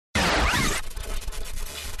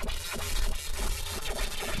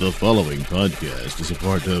The following podcast is a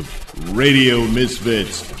part of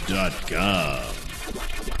RadioMisfits.com.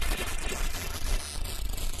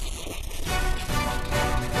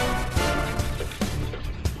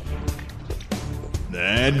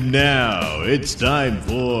 And now it's time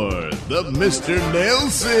for the Mr.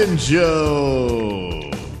 Nailsin Show.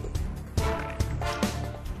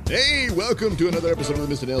 Hey, welcome to another episode of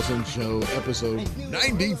the Mr. Nailsin Show, episode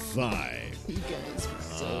 95.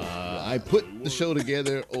 I put the show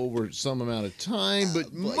together over some amount of time,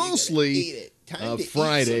 but mostly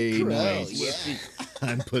Friday night.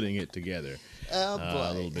 I'm putting it together.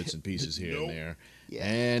 Little bits and pieces here and there. Yeah.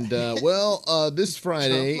 And, this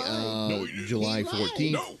Friday, July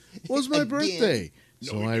 14th, was my birthday.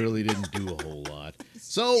 So I really didn't do a whole lot.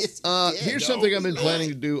 So here's something I've been planning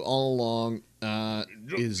to do all along.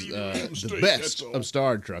 Is the best of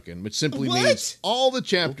Star Truckin, which simply means all the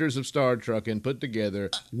chapters of Star Truckin put together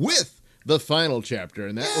with the final chapter,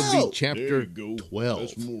 and that would be chapter 12.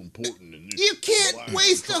 That's more important than this. You can't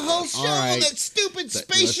waste the whole show on that stupid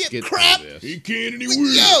spaceship crap. He can't anywhere.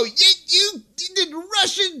 Yo, the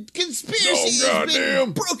Russian conspiracy has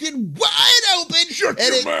been broken wide open. Shut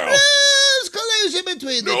and your mouth. There's collusion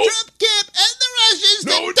between the Trump camp and the Russians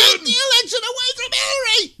to take the election away from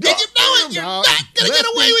Hillary. Did you know it? You're not going to get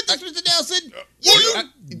away with this, Mr. Nelson. You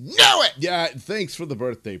know it. Yeah, thanks for the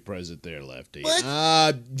birthday present there, Lefty. What?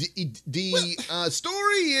 The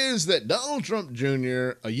story is that Donald Trump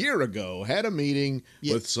Jr. a year ago had a meeting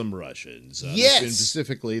with some Russians. Yes. And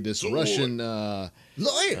specifically this Russian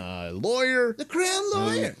lawyer. The crown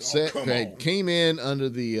lawyer. Came in under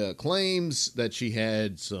the claims that she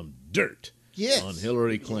had some dirt on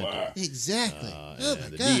Hillary Clinton. Exactly.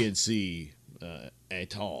 The DNC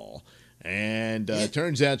et al. And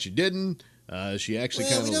turns out she didn't. She actually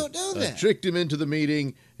kind of tricked him into the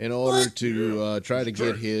meeting in order to try to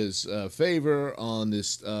get his favor on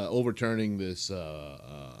this overturning this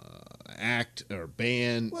act or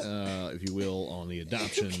ban, if you will, on the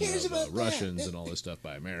adoption of Russians and all this stuff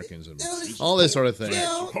by Americans and all this sort of thing.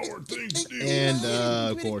 And,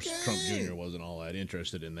 of course, Trump Jr. wasn't all that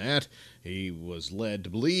interested in that. He was led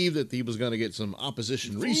to believe that he was going to get some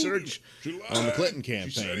opposition research on the Clinton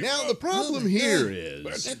campaign. Now, the problem here is...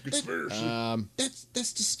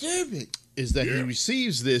 That's disturbing. Is that he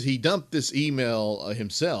receives this, he dumped this email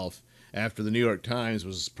himself after the New York Times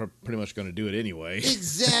was pretty much going to do it anyway.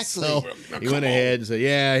 Exactly. So he went ahead and said,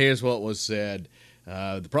 yeah, here's what was said.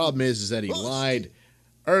 The problem is that he lied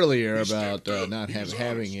earlier about not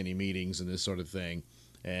having any meetings and this sort of thing.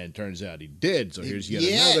 And turns out he did. So here's yet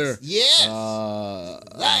another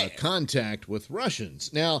contact with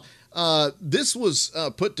Russians. Now, this was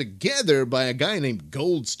put together by a guy named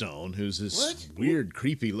Goldstone, who's this weird,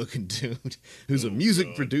 creepy-looking dude, who's a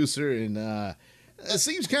music producer and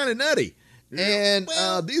seems kind of nutty. And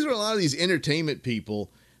these are a lot of these entertainment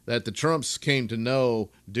people that the Trumps came to know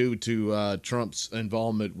due to Trump's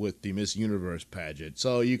involvement with the Miss Universe pageant.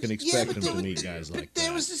 So you can expect him to meet guys like that.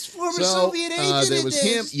 There was this former Soviet agent. There was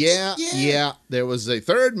him. Yeah. There was a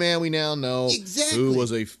third man we now know who was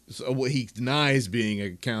he denies being a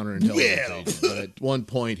counterintelligence agent, but at one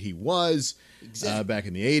point he was. Back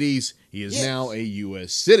in the 80s. He is now a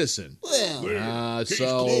U.S. citizen.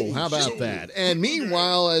 So how about that? And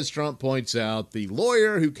meanwhile, as Trump points out, the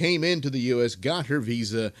lawyer who came into the U.S. got her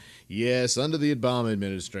visa. Yes, under the Obama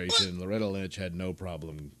administration, Loretta Lynch had no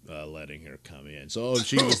problem letting her come in. So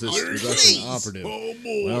she was this Russian operative.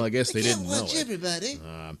 Well, I guess they didn't know it.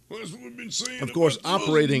 Of course,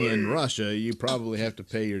 operating in Russia, you probably have to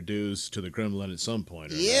pay your dues to the Kremlin at some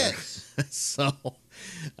point. Yes. So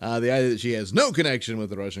the idea that she has no connection with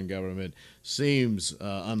the Russian government seems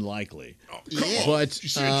unlikely. But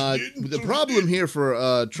the problem here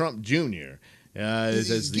for Trump Jr.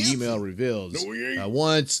 As the email reveals,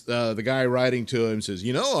 once the guy writing to him says,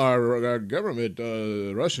 our government,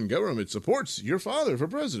 Russian government supports your father for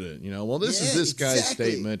president. Well, this is this guy's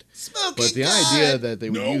statement. But the idea that they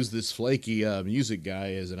would use this flaky music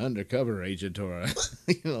guy as an undercover agent or,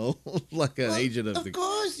 like an agent of the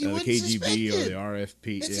KGB or the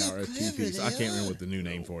RFP, I can't remember what the new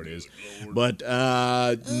name for it is. But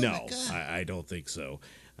no, I don't think so.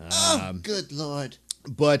 Good Lord.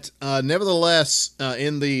 But nevertheless,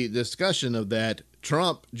 in the discussion of that,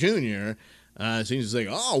 Trump Jr. Seems to say,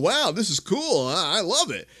 oh, wow, this is cool. I love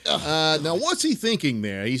it. Now, what's he thinking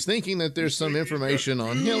there? He's thinking that there's some information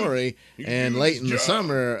on Hillary, and late in the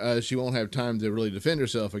summer, she won't have time to really defend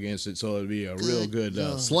herself against it, so it'd be a real good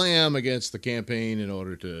slam against the campaign in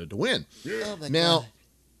order to win. Now,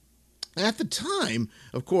 at the time,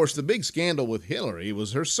 of course, the big scandal with Hillary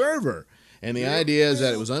was her server. And the idea is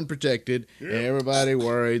that it was unprotected, and everybody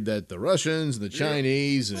worried that the Russians, the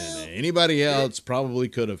Chinese, and anybody else probably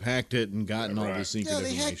could have hacked it and gotten all this secret No,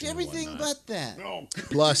 they information. hacked everything but that.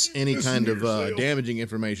 Plus any kind of damaging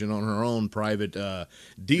information on her own private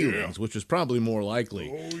dealings, which was probably more likely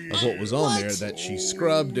of what was on there that she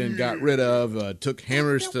scrubbed and got rid of, took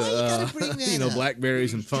hammers to,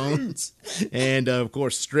 Blackberries and phones, and, of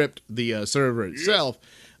course, stripped the server itself.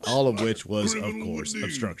 All of which was, of course,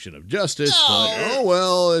 obstruction of justice.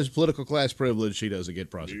 But, as political class privilege, she doesn't get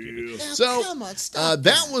prosecuted. So,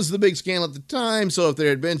 that was the big scandal at the time. So, if there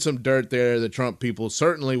had been some dirt there, the Trump people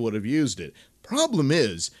certainly would have used it. Problem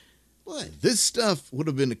is, this stuff would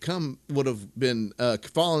have been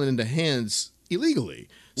fallen into hands illegally.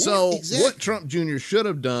 So, what Trump Jr. should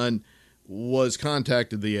have done was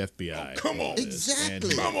contacted the FBI. Come on.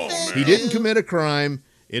 Exactly. Come on, man. He didn't commit a crime.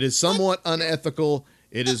 It is somewhat unethical.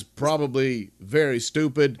 It is probably very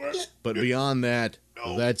stupid, but beyond that,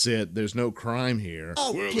 that's it. There's no crime here.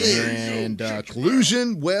 And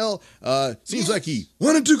collusion, seems like he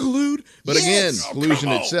wanted to collude, but again, collusion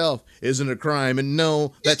itself isn't a crime. And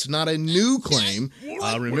no, that's not a new claim.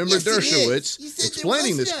 Remember Dershowitz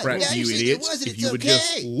explaining this crap to you idiots. If you would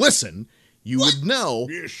just listen, you would know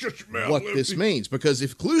what this means. Because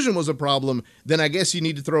if collusion was a problem, then I guess you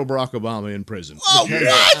need to throw Barack Obama in prison.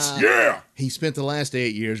 Yeah. He spent the last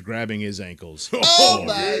 8 years grabbing his ankles. Oh,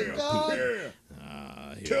 my God.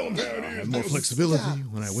 Tell him how it I is. have more flexibility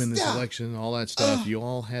when I win this election, all that stuff. You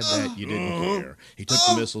all had that. You didn't care. He took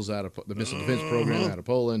the missile defense program out of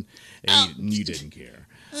Poland, and you didn't care.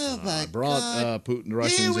 Brought Putin, the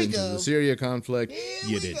Russians into the Syria conflict.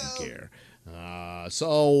 You didn't care.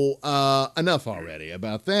 So enough already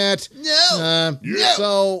about that. The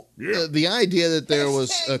idea that there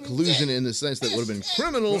was a collusion in the sense that would have been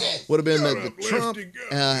criminal would have been that the Trump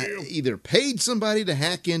either paid somebody to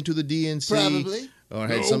hack into the DNC, Probably. or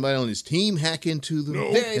had somebody on his team hack into them,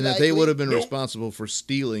 and that they would have been responsible for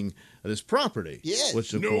stealing this property,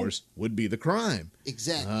 which of course would be the crime.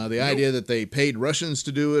 Exactly. The idea that they paid Russians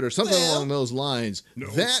to do it or something along those lines,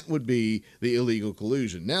 that would be the illegal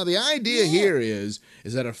collusion. Now, the idea here is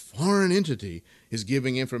that a foreign entity is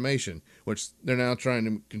giving information, which they're now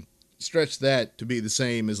trying to stretch that to be the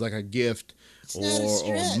same as like a gift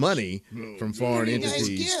or money from foreign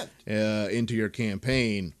entities into your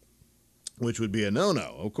campaign, which would be a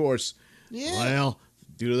no-no. Of course, due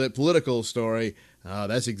to that political story,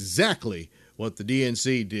 that's exactly what the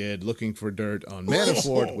DNC did, looking for dirt on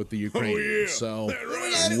Manafort with the Ukrainians. So,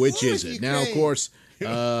 which is it? Now, of course,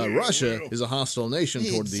 Russia is a hostile nation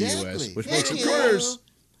toward the U.S., which makes it worse.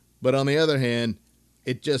 But on the other hand,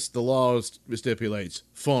 the law stipulates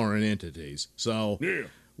foreign entities. So,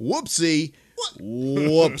 whoopsie.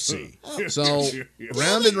 So,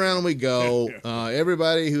 round and round we go.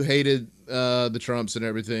 Everybody who hated the Trumps and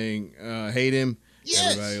everything hate him.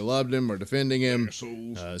 Everybody who loved him or defending him.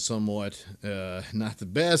 Somewhat not the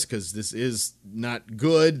best, because this is not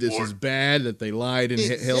good. This is bad that they lied and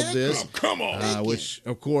held this. Come on. Which,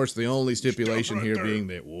 of course, the only stipulation here being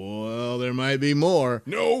that, there might be more.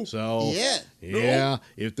 No. So,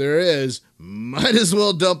 if there is, might as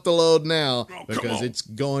well dump the load now, because it's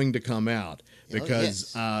going to come out.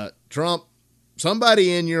 Because Trump,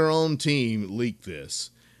 somebody in your own team leaked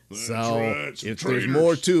this. So, if there's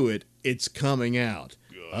more to it, it's coming out.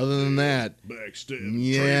 Other than that,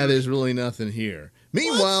 there's really nothing here.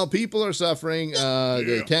 Meanwhile, people are suffering.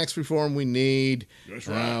 The tax reform we need. That's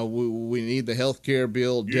right. We need the health care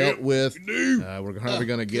bill dealt with. We're probably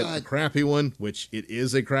going to get the crappy one, which it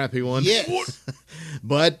is a crappy one. Yes.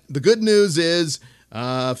 But the good news is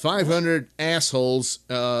 500 assholes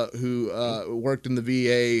who worked in the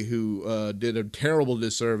VA who did a terrible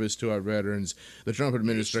disservice to our veterans. The Trump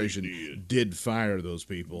administration did fire those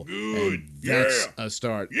people. Good. And that's a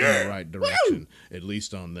start in the right direction, at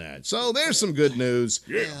least on that. So there's some good news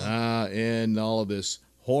in all of this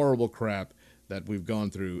horrible crap that we've gone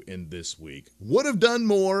through in this week. Would have done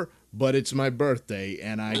more, but it's my birthday,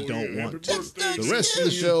 and I don't want to. The rest of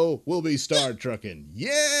the show will be Star Truckin.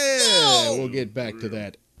 We'll get back to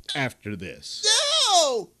that after this.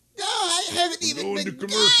 No, I haven't even going been to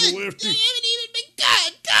commercial, gone. Lefty. I haven't even been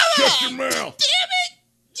gone. Come on. Shut your mouth. Damn it.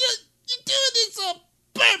 You're doing this on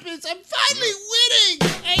purpose. I'm finally winning.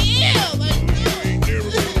 I am. Ain't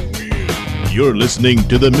never gonna win. You're listening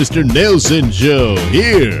to the Mr. Nailsin Show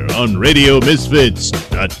here on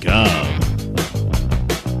RadioMisfits.com.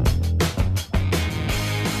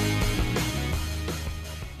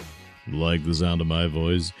 Like the sound of my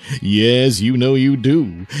voice? Yes, you know you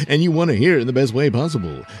do. And you want to hear it in the best way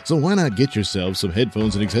possible. So why not get yourself some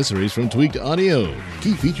headphones and accessories from Tweaked Audio?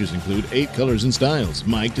 Key features include 8 colors and styles,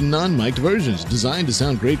 mic'd and non-mic'd versions, designed to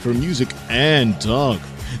sound great for music and talk.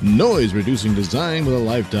 Noise-reducing design with a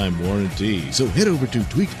lifetime warranty. So head over to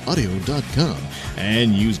tweakedaudio.com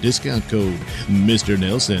and use discount code Mr.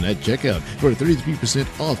 Nailsin at checkout for 33%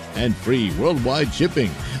 off and free worldwide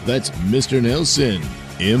shipping. That's Mr. Nailsin.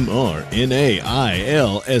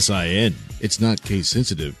 MRNAILSIN. It's not case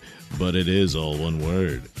sensitive, but it is all one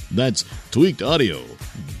word. That's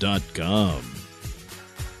tweakedaudio.com.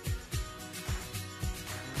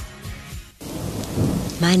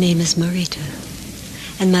 My name is Marita,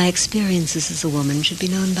 and my experiences as a woman should be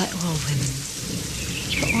known by all women.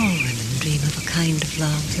 All women dream of a kind of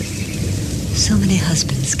love that so many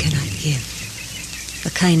husbands cannot give.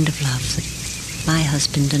 The kind of love that my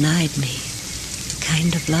husband denied me.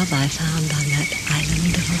 Kind of love I found on that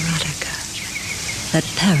island of erotica, that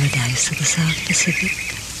paradise of the South Pacific,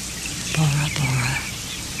 Bora Bora.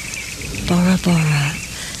 Bora Bora,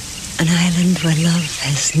 an island where love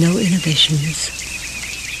has no inhibitions,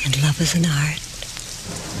 and love is an art,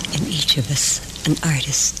 and each of us an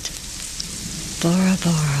artist. Bora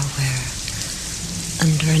Bora, where,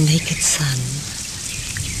 under a naked sun,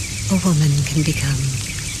 a woman can become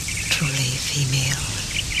truly female.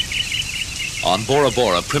 On Bora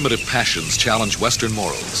Bora, primitive passions challenge Western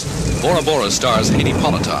morals. Bora Bora stars Haiti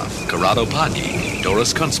Politov, Corrado Pagni,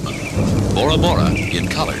 Doris Kuntzman. Bora Bora, in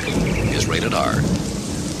color, is rated R.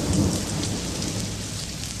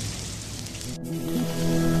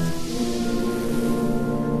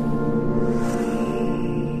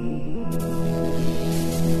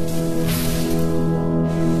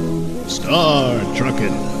 Star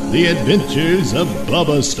Truckin, The Adventures of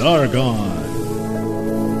Bubba Stargone.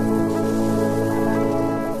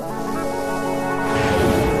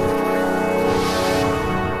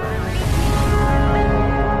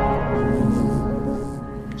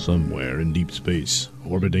 Somewhere in deep space,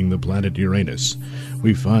 orbiting the planet Uranus,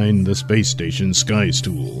 we find the space station Sky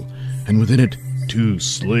Stool, and within it, 2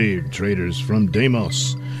 slave traders from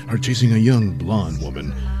Deimos are chasing a young blonde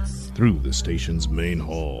woman through the station's main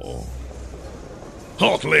hall.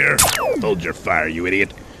 Halt, Lear! Hold your fire, you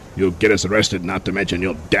idiot. You'll get us arrested, not to mention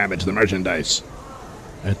you'll damage the merchandise.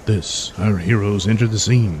 At this, our heroes enter the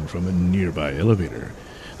scene from a nearby elevator.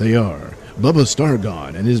 They are Bubba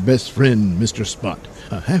Stargone and his best friend, Mr. Spot,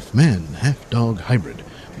 a half-man, half-dog hybrid,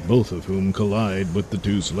 both of whom collide with the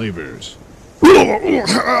 2 slavers.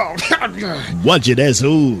 Watch it,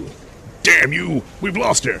 asshole! Damn you! We've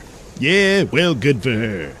lost her! Yeah, well, good for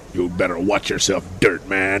her. You better watch yourself, dirt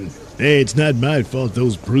man. Hey, it's not my fault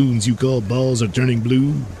those prunes you call balls are turning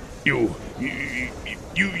blue. You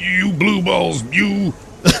blue balls, you!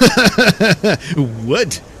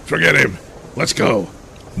 What? Forget him. Let's go.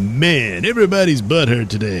 Man, everybody's butthurt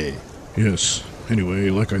today. Yes. Anyway,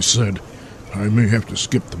 like I said, I may have to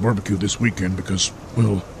skip the barbecue this weekend because,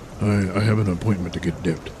 well, I have an appointment to get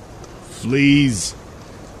dipped. Fleas?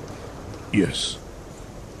 Yes.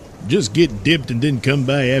 Just get dipped and then come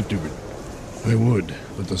by afterward. I would,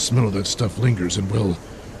 but the smell of that stuff lingers and, well,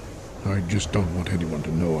 I just don't want anyone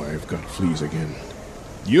to know I've got fleas again.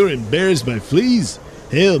 You're embarrassed by fleas?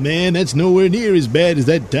 Hell, man, that's nowhere near as bad as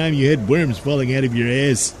that time you had worms falling out of your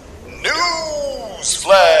ass.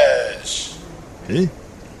 Newsflash! Huh?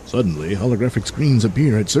 Suddenly, holographic screens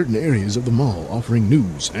appear at certain areas of the mall, offering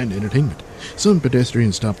news and entertainment. Some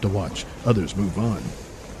pedestrians stop to watch, others move on.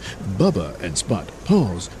 Bubba and Spot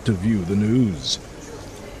pause to view the news.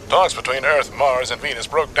 Talks between Earth, Mars, and Venus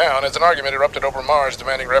broke down as an argument erupted over Mars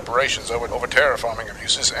demanding reparations over terraforming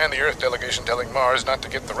abuses, and the Earth delegation telling Mars not to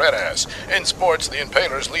get the red ass. In sports, the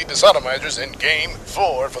Impalers lead the Sodomizers in Game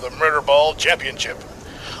 4 for the Murder Ball Championship.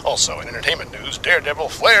 Also, in entertainment news, Daredevil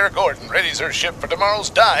Flair Gordon readies her ship for tomorrow's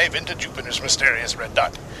dive into Jupiter's mysterious red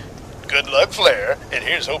dot. Good luck, Flair, and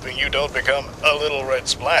here's hoping you don't become a little red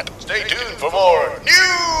splat. Stay tuned for more News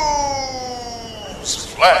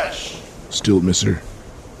Flash. Still miss her?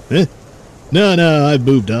 Huh? No, I've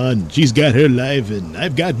moved on. She's got her life, and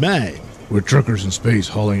I've got mine. We're truckers in space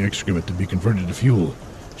hauling excrement to be converted to fuel.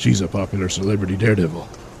 She's a popular celebrity daredevil.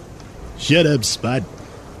 Shut up, Spot.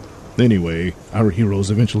 Anyway, our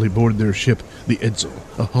heroes eventually board their ship, the Edsel,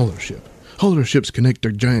 a hauler ship. Hauler ships connect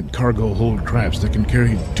to giant cargo hold crafts that can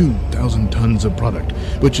carry 2,000 tons of product,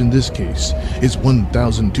 which in this case is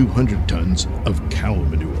 1,200 tons of cow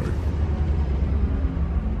manure.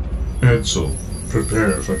 Edsel,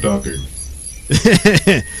 prepare for docking.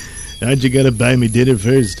 Aren't you gonna buy me dinner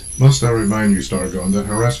first? Must I remind you, Stargone, that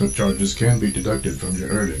harassment charges can be deducted from your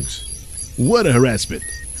earnings. What harassment?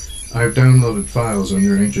 I've downloaded files on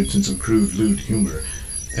your ancient sense of crude, lewd humor,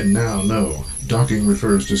 and now know docking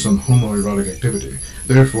refers to some homoerotic activity.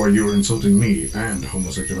 Therefore, you are insulting me and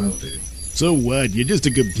homosexuality. So what? You're just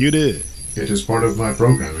a computer. It is part of my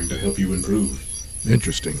programming to help you improve.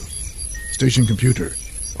 Interesting. Station computer,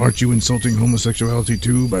 aren't you insulting homosexuality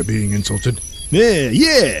too by being insulted?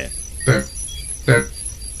 Yeah. That...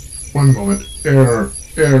 One moment. Error.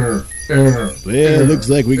 Well, looks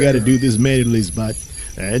like we gotta do this manually, Spot.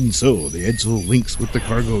 And so, the Edsel links with the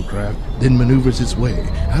cargo craft, then maneuvers its way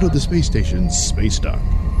out of the space station's space dock.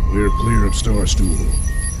 We're clear of Star Stool.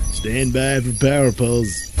 Stand by for power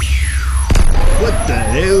pulse. What the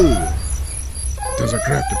hell? There's a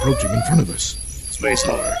craft approaching in front of us. Space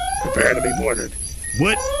hauler, prepare to be boarded.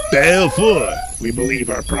 What the hell for? We believe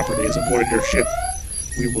our property is aboard your ship.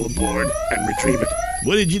 We will board and retrieve it.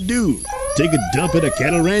 What did you do? Take a dump at a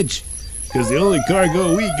cattle ranch? Because the only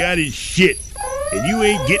cargo we got is shit. And you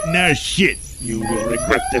ain't getting our shit. You will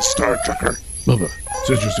regret this, Star Trucker. Bubba,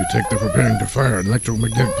 sensors detect they're preparing to fire an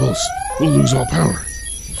electromagnetic pulse. We'll lose all power.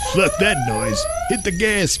 Fuck that noise. Hit the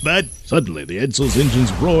gas, Spud. Suddenly, the Edsel's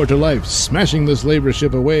engines roar to life, smashing the slaver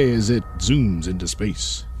ship away as it zooms into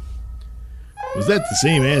space. Was that the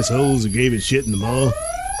same assholes who gave it shit in the mall?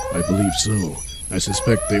 I believe so. I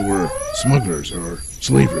suspect they were smugglers or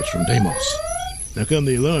slavers from Deimos. How come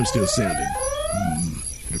the alarm's still sounding?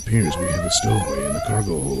 It appears we have a stowaway in the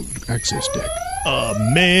cargo hold access deck. Oh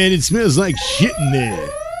man, it smells like shit in there.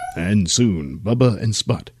 And soon, Bubba and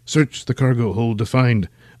Spot search the cargo hold to find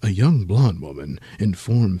a young blonde woman in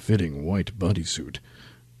form-fitting white bodysuit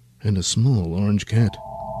and a small orange cat.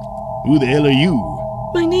 Who the hell are you?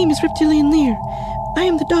 My name is Reptilian Lear. I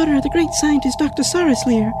am the daughter of the great scientist Dr. Saurus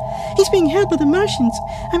Lear. He's being held by the Martians.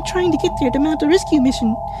 I'm trying to get there to mount a rescue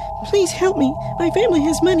mission. Please help me. My family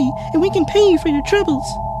has money, and we can pay you for your troubles.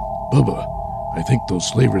 Bubba, I think those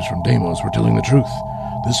slavers from Deimos were telling the truth.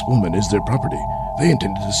 This woman is their property. They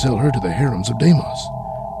intended to sell her to the harems of Deimos.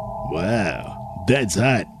 Wow, that's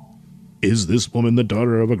hot. Is this woman the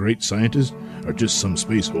daughter of a great scientist, or just some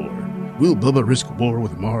space whore? Will Bubba risk war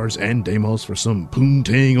with Mars and Deimos for some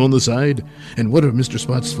poontang on the side? And what are Mr.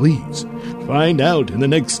 Spot's fleas? Find out in the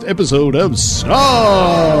next episode of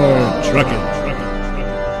Star Truckin.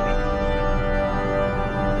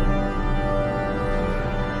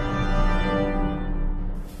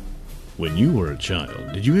 When you were a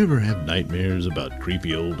child, did you ever have nightmares about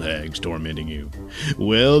creepy old hags tormenting you?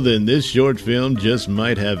 Well, then this short film just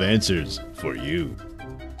might have answers for you.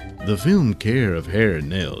 The film Care of Hair and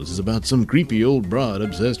Nails is about some creepy old broad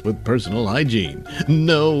obsessed with personal hygiene.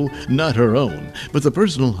 No, not her own, but the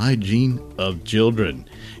personal hygiene of children.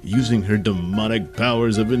 Using her demonic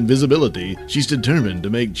powers of invisibility, she's determined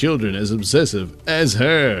to make children as obsessive as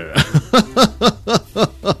her.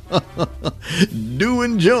 Do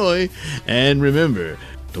enjoy, and remember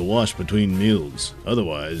to wash between meals,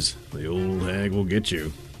 otherwise the old hag will get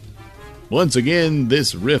you. Once again,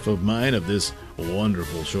 this riff of mine of this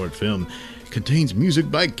wonderful short film contains music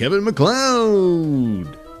by Kevin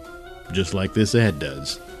MacLeod, just like this ad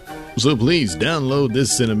does. So please download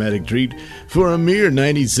this cinematic treat for a mere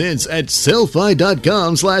 90 cents at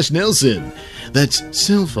sellfy.com/Nailsin. That's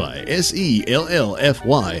Sellfy,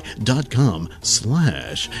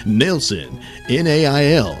 sellfy.com/Nailsin, Nailsin.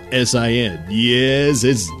 Yes,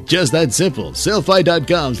 it's just that simple.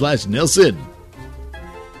 Sellfy.com/Nailsin.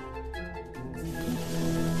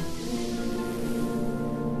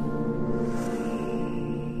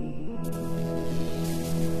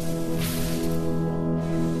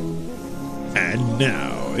 And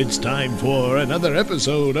now it's time for another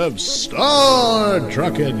episode of Star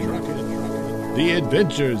Truckin, The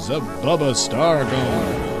Adventures of Bubba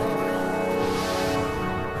Stargone.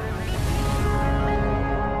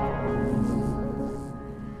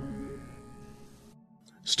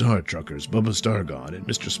 Star Truckers Bubba Stargone and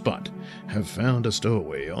Mr. Spot have found a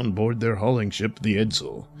stowaway on board their hauling ship, the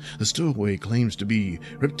Edsel. The stowaway claims to be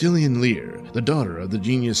Reptilian Lear, the daughter of the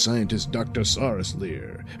genius scientist Dr. Saurus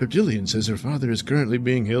Lear. Reptilian says her father is currently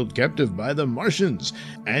being held captive by the Martians,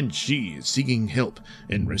 and she is seeking help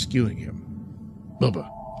in rescuing him. Bubba,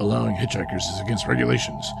 allowing hitchhikers is against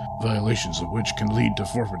regulations, violations of which can lead to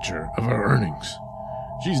forfeiture of our earnings.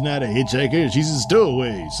 She's not a hitchhiker, she's a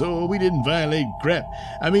stowaway, so we didn't violate crap.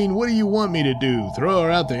 I mean, what do you want me to do? Throw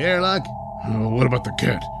her out the airlock? What about the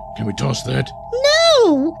cat? Can we toss that?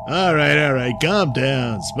 No! All right, calm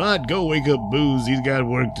down. Spot, go wake up Booze, he's got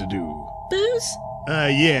work to do. Booze?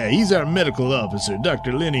 Yeah, he's our medical officer,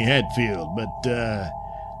 Dr. Lenny Hatfield, but,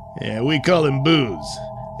 we call him Booze.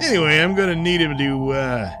 Anyway, I'm gonna need him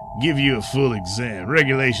to, give you a full exam,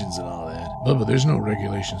 regulations and all that. Bubba, there's no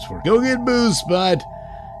regulations for... Go get Booze, Spot.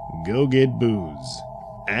 go get booze.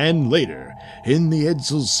 And later, in the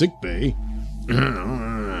Edsel's sickbay,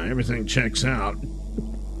 Everything checks out.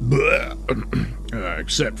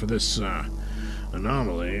 Except for this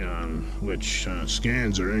anomaly on which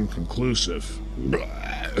scans are inconclusive.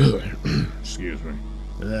 Excuse me.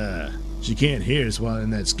 she can't hear us while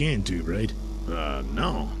in that scan tube, right?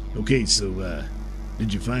 No. Okay, so,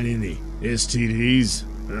 did you find any STDs?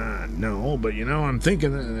 No, but I'm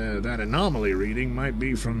thinking that anomaly reading might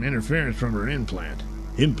be from interference from her implant.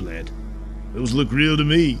 Implant? Those look real to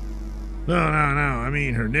me. No, I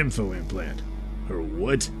mean her nympho implant. Her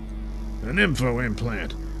what? A nympho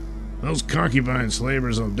implant. Those concubine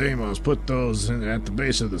slavers on Deimos put those at the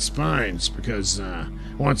base of the spines because,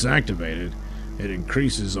 once activated, it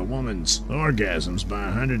increases a woman's orgasms by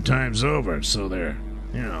 100 times over, so they're,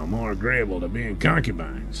 more agreeable to being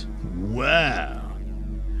concubines. Wow.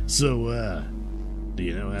 So, do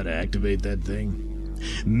you know how to activate that thing?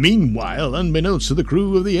 Meanwhile, unbeknownst to the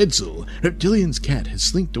crew of the Edsel, Reptilian's cat has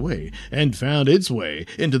slinked away and found its way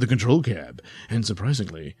into the control cab, and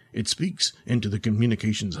surprisingly, it speaks into the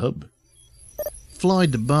communications hub.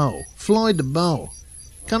 Floyd the Bow. Floyd the Bow.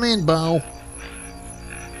 Come in, Bow.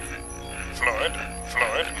 Floyd,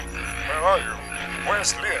 where are you?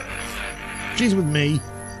 Where's Leah? She's with me.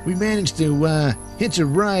 We managed to hitch a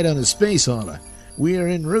ride on a space hauler. We are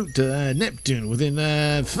en route to Neptune within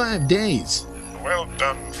 5 days. Well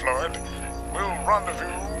done, Floyd. We'll rendezvous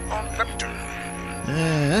on Neptune.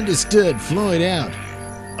 Understood. Floyd out.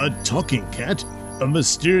 A talking cat? A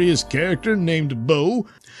mysterious character named Bo?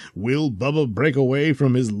 Will Bubba break away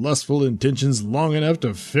from his lustful intentions long enough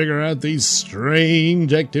to figure out these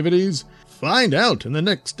strange activities? Find out in the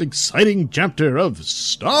next exciting chapter of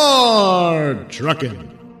Star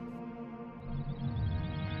Truckin.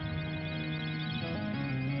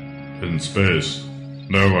 In space,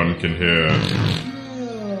 no one can hear.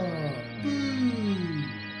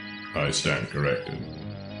 I stand corrected.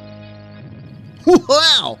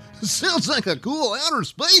 Wow! Sounds like a cool outer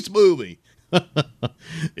space movie.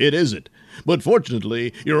 It isn't. But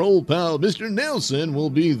fortunately, your old pal Mr. Nailsin will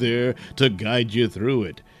be there to guide you through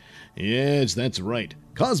it. Yes, that's right.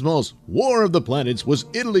 Cosmos War of the Planets was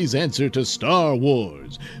Italy's answer to Star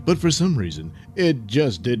Wars. But for some reason, it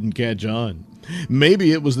just didn't catch on.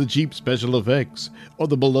 Maybe it was the cheap special effects, or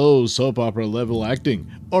the below soap opera level acting,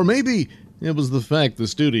 or maybe it was the fact the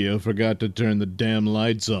studio forgot to turn the damn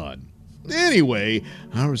lights on. Anyway,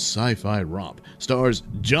 our sci-fi romp stars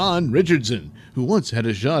John Richardson, who once had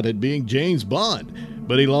a shot at being James Bond,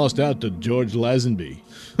 but he lost out to George Lazenby.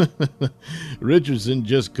 Richardson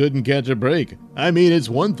just couldn't catch a break. I mean, it's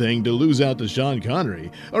one thing to lose out to Sean Connery,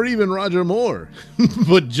 or even Roger Moore,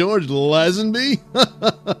 but George Lazenby?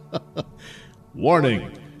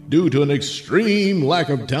 Warning, due to an extreme lack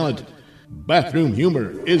of talent, bathroom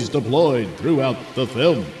humor is deployed throughout the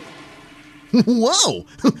film. Whoa!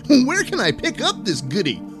 Where can I pick up this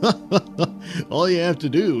goodie? All you have to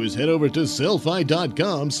do is head over to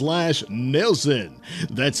sellfy.com/Nailsin.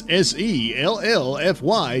 That's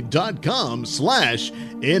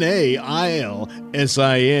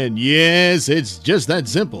sellfy.com/NAILSIN. Yes, it's just that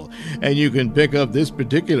simple. And you can pick up this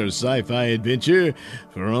particular sci-fi adventure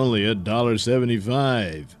for only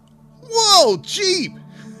 $1.75. Whoa, cheap!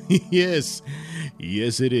 Yes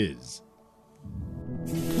it is.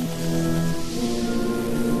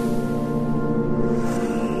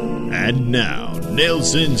 And now,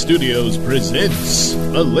 Nailsin Studios presents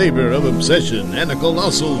a labor of obsession and a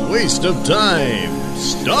colossal waste of time,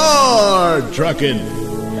 Star Truckin,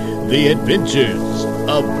 The Adventures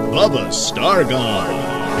of Bubba Stargone.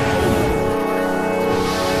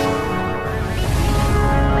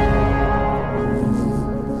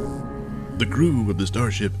 The crew of the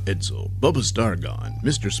starship Edsel, Bubba Stargone,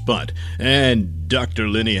 Mr. Spot, and Dr.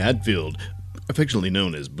 Lenny Hatfield, affectionately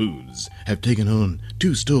known as Booze, have taken on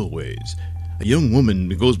 2 stowaways, a young woman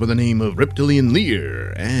who goes by the name of Reptilian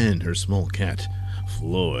Lear, and her small cat,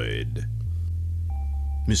 Floyd.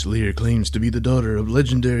 Miss Lear claims to be the daughter of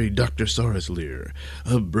legendary Dr. Saurus Lear,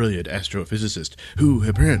 a brilliant astrophysicist who,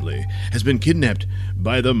 apparently, has been kidnapped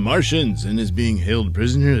by the Martians and is being held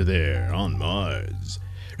prisoner there on Mars.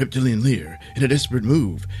 Reptilian Lear, in a desperate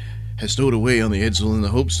move, has stowed away on the Edsel in the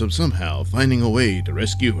hopes of somehow finding a way to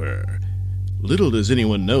rescue her. Little does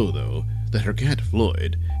anyone know, though, that her cat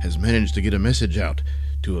Floyd has managed to get a message out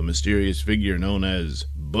to a mysterious figure known as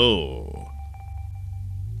Bo.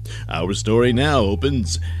 Our story now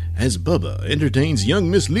opens as Bubba entertains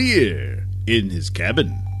young Miss Lear in his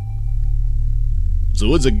cabin. So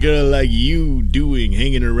what's a girl like you doing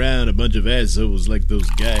hanging around a bunch of assholes like those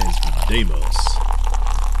guys from Deimos?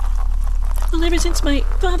 Well, ever since my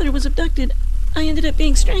father was abducted, I ended up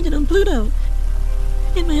being stranded on Pluto.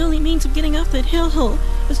 And my only means of getting off that hellhole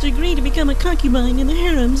was to agree to become a concubine in the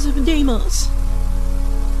harems of Deimos.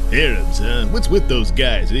 Harems, huh? What's with those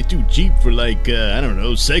guys? Are they too cheap for, like, I don't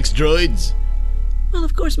know, sex droids? Well,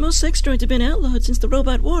 of course, most sex droids have been outlawed since the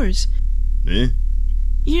Robot Wars. Eh?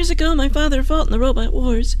 Years ago, my father fought in the Robot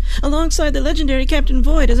Wars, alongside the legendary Captain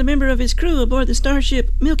Void as a member of his crew aboard the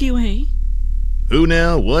starship Milky Way. Who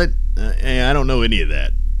now? What? I don't know any of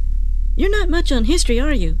that. You're not much on history,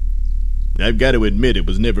 are you? I've got to admit it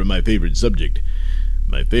was never my favorite subject.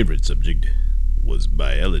 My favorite subject was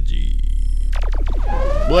biology.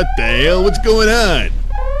 What the hell? What's going on?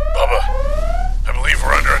 Bubba, I believe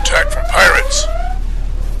we're under attack from pirates.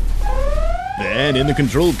 And in the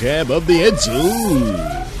control cab of the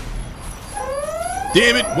Edsel.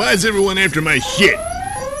 Damn it, why is everyone after my shit?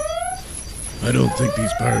 I don't think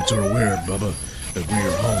these pirates are aware, Bubba, that we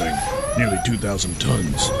are hauling nearly 2,000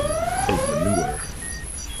 tons of manure.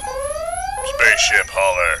 Spaceship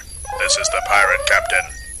hauler, this is the pirate captain.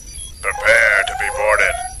 Prepare to be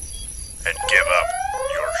boarded and give up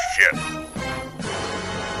your ship.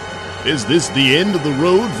 Is this the end of the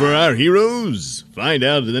road for our heroes? Find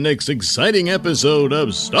out in the next exciting episode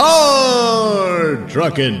of Star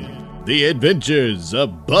Truckin', The Adventures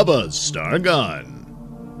of Bubba Stargone.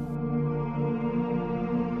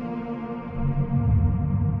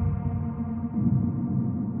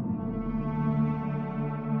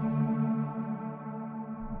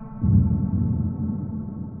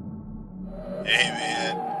 Hey,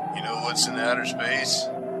 man, you know what's in outer space? I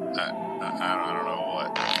don't know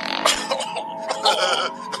what.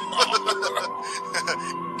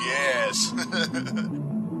 Gas.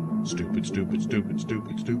 Stupid.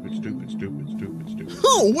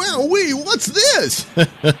 Oh, wow, what's this?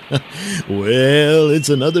 Well, it's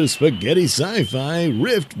another spaghetti sci-fi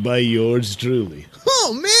riffed by yours truly.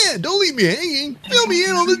 Oh, man, don't leave me hanging. Fill me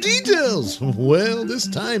in on the details. Well, this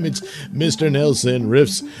time it's Mr. Nailsin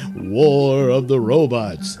riffs War of the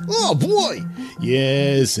Robots. Oh, boy.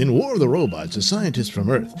 Yes, in War of the Robots, a scientist from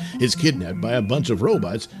Earth is kidnapped by a bunch of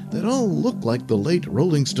robots that all look like the late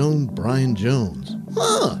Rolling Stone Brian Jones.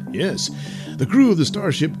 Huh. Yes, the crew of the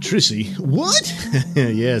Starship Trissy. What?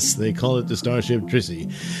 Yes, they call it the Starship Trissy.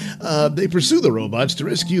 They pursue the robots to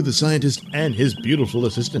rescue the scientist and his beautiful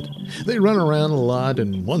assistant. They run around a lot,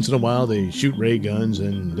 and once in a while they shoot ray guns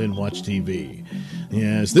and then watch TV.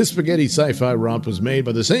 Yes, this spaghetti sci-fi romp was made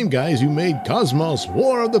by the same guys who made Cosmos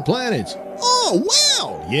War of the Planets. Oh,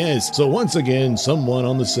 wow. Yes, so once again, someone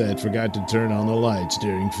on the set forgot to turn on the lights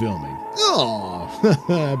during filming. Oh.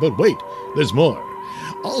 But wait, there's more.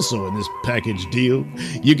 Also in this package deal,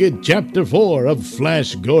 you get Chapter 4 of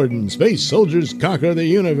Flash Gordon, Space Soldiers Conquer the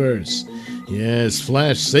Universe. Yes,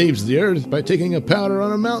 Flash saves the Earth by taking a powder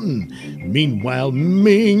on a mountain. Meanwhile,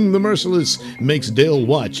 Ming the Merciless makes Dale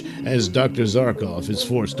watch as Dr. Zarkov is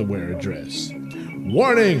forced to wear a dress.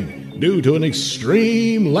 Warning! Due to an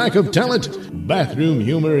extreme lack of talent, bathroom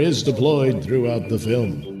humor is deployed throughout the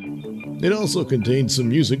film. It also contains some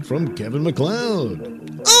music from Kevin MacLeod.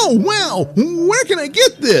 Oh, wow. Where can I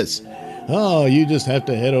get this? Oh, you just have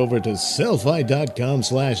to head over to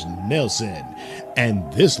sellfy.com/Nailsin,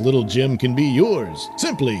 and this little gem can be yours,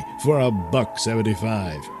 simply for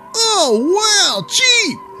 $1.75. Oh, wow,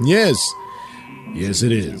 cheap! Yes,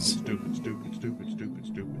 it is.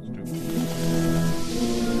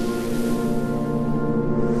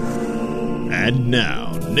 And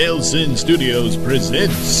now, Nailsin Studios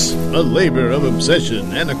presents a labor of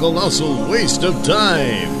obsession and a colossal waste of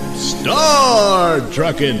time, Star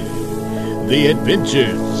Truckin', The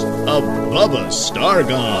Adventures of Bubba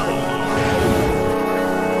Stargone.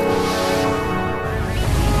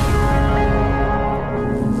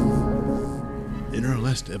 In our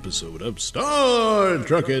last episode of Star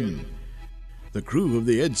Truckin', the crew of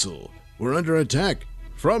the Edsel were under attack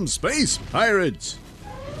from space pirates.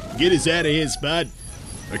 Get us out of here, Spot.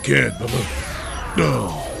 I can't, Bubba.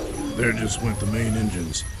 No. There just went the main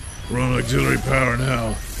engines. We're on auxiliary power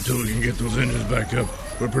now. Until we can get those engines back up,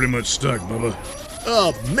 we're pretty much stuck, Bubba.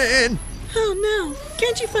 Oh, man. Oh, no.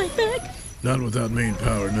 Can't you fight back? Not without main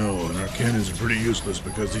power, no. And our cannons are pretty useless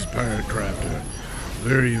because these pirate craft are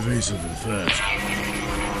very evasive and fast.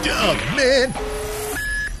 Oh, man.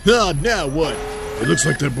 Oh, now what? It looks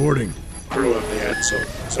like they're boarding. Crew of the Edsel,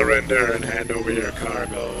 surrender and hand over your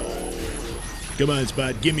cargo. Come on,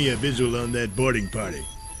 Spot. Give me a visual on that boarding party.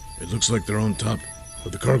 It looks like they're on top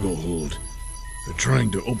of the cargo hold. They're trying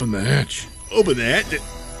to open the hatch. Open the hatch?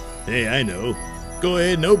 Hey, I know. Go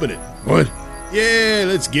ahead and open it. What? Yeah,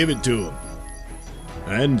 let's give it to them.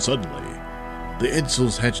 And suddenly, the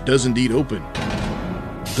Edsel's hatch does indeed open.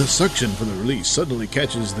 The suction for the release suddenly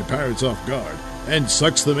catches the pirates off guard and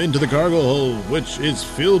sucks them into the cargo hold, which is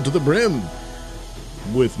filled to the brim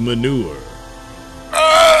with manure.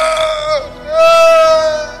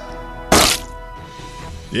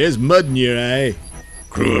 There's mud in your eye.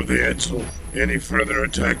 Crew of the Edsel, any further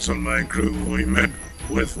attacks on my crew will be met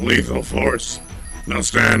with lethal force. Now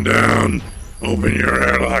stand down, open your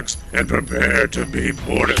airlocks, and prepare to be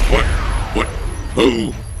boarded. What?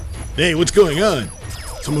 Who? Hey, what's going on?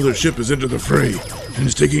 Some other ship has entered the fray and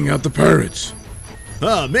is taking out the pirates.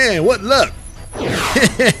 Oh man, what luck!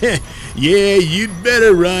 Yeah, you'd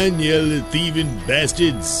better run, you little thieving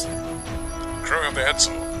bastards. Crew of the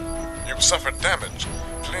Edsel, you've suffered damage.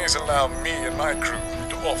 Please allow me and my crew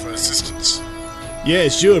to offer assistance. Yeah,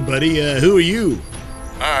 sure, buddy. Who are you?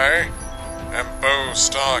 I am Bo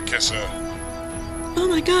Starkisser. Oh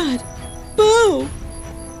my God, Bo!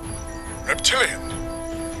 Reptilian?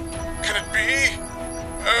 Can it be?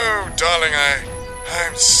 Oh, darling,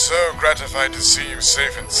 I'm so gratified to see you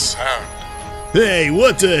safe and sound. Hey,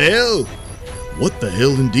 what the hell? What the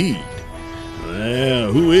hell indeed?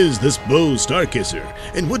 Well, who is this Bo Starkisser,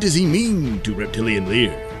 and what does he mean to Reptilian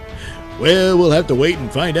Lear? Well, we'll have to wait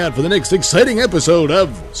and find out for the next exciting episode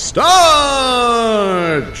of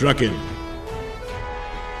Star Truckin.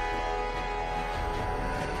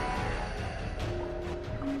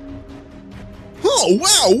 Oh,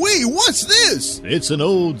 wow, wait, what's this? It's an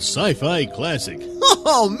old sci-fi classic.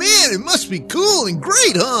 Oh, man, it must be cool and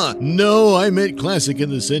great, huh? No, I meant classic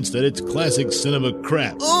in the sense that it's classic cinema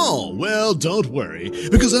crap. Oh. Well, don't worry,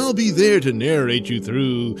 because I'll be there to narrate you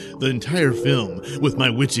through the entire film with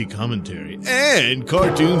my witty commentary and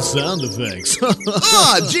cartoon sound effects.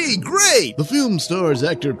 Gee, great! The film stars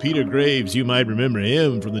actor Peter Graves. You might remember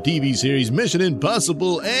him from the TV series Mission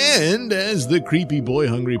Impossible and as the creepy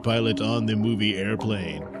boy-hungry pilot on the movie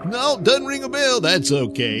Airplane. No, doesn't ring a bell. That's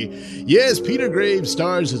okay. Yes, Peter Graves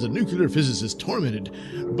stars as a nuclear physicist tormented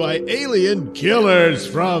by alien killers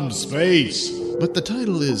from space. But the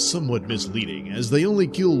title is somewhat misleading, as they only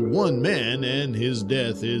kill one man, and his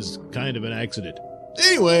death is kind of an accident.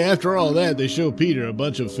 Anyway, after all that, they show Peter a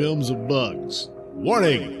bunch of films of bugs.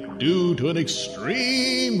 Warning! Due to an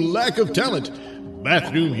extreme lack of talent,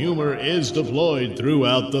 bathroom humor is deployed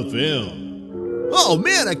throughout the film. Oh,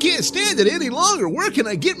 man, I can't stand it any longer. Where can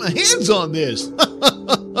I get my hands on this?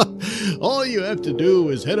 All you have to do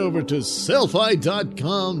is head over to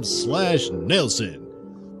selfie.com/Nailsin.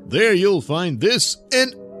 There you'll find this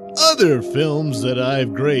and other films that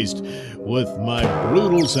I've graced with my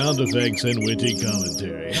brutal sound effects and witty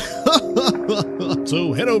commentary.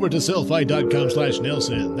 So head over to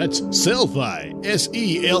selfie.com/Nailsin. That's Selfie,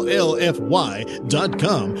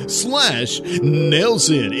 SELLFY.com/Nailsin,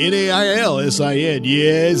 Nailsin.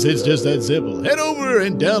 Yes, it's just that simple. Head over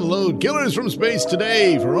and download Killers from Space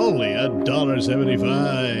today for only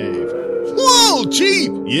 $1.75. Whoa,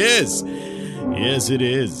 cheap! Yes, it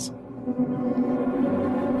is.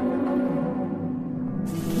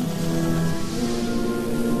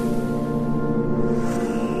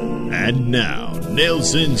 And now,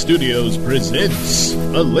 Nailsin Studios presents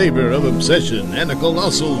a labor of obsession and a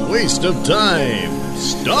colossal waste of time,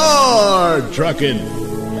 Star Truckin,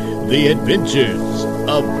 The Adventures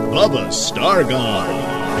of Bubba Stargone.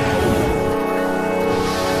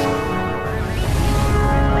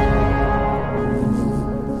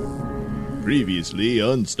 Previously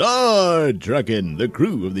on Star Truckin, the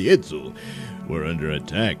crew of the Edsel were under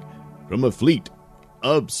attack from a fleet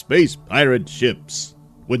of space pirate ships,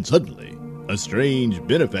 when suddenly a strange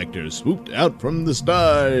benefactor swooped out from the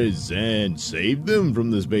stars and saved them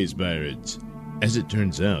from the space pirates. As it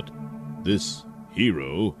turns out, this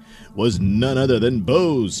hero was none other than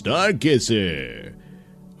Bo Starkisser,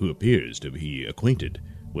 who appears to be acquainted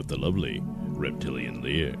with the lovely Reptilian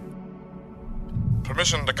Lear.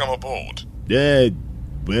 Permission to come aboard.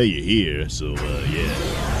 Well, you're here, so, yeah.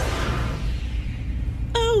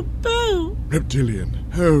 Oh, Bo! Reptilian,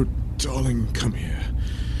 oh, darling, come here.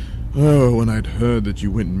 Oh, when I'd heard that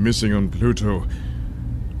you went missing on Pluto,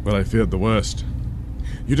 well, I feared the worst.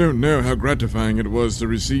 You don't know how gratifying it was to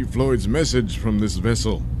receive Floyd's message from this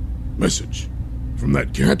vessel. Message? From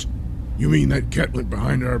that cat? You mean that cat went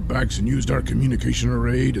behind our backs and used our communication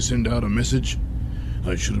array to send out a message?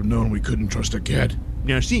 I should have known we couldn't trust a cat.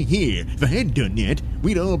 Now, see here, if I hadn't done that,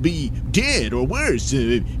 we'd all be dead or worse.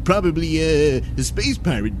 Probably, the space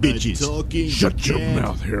pirate bitches. Shut your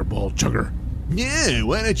mouth, hairball chugger. Yeah,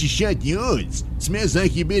 why don't you shut yours? Smells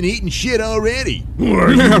like you've been eating shit already.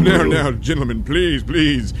 Now, gentlemen,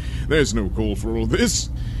 please. There's no call for all this.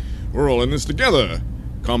 We're all in this together.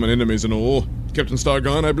 Common enemies and all. Captain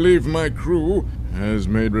Stargon, I believe my crew has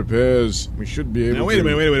made repairs. We should be able to... Now, wait a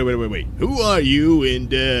minute, wait. Who are you,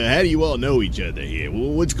 and how do you all know each other here?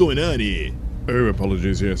 What's going on here? Oh,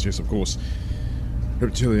 apologies, yes, of course.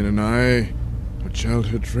 Reptilian and I are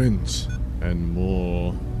childhood friends, and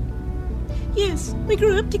more. Yes, we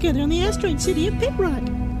grew up together on the asteroid city of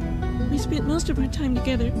Pitrot. We spent most of our time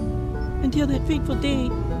together, until that fateful day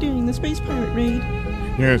during the space pirate raid.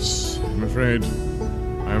 Yes, I'm afraid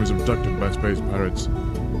I was abducted by space pirates.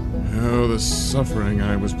 Oh, the suffering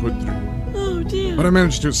I was put through. Oh, dear. But I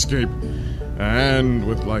managed to escape, and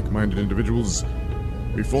with like-minded individuals,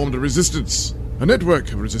 we formed a resistance, a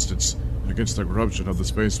network of resistance, against the corruption of the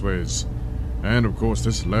spaceways. And, of course,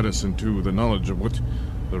 this led us into the knowledge of what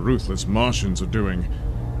the ruthless Martians are doing.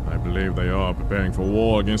 I believe they are preparing for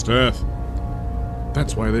war against Earth.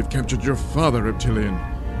 That's why they've captured your father, Reptilian,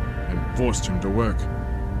 and forced him to work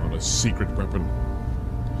on a secret weapon.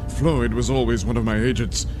 Floyd was always one of my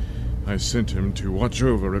agents. I sent him to watch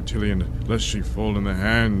over Reptilian, lest she fall in the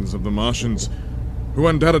hands of the Martians, who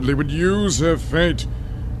undoubtedly would use her fate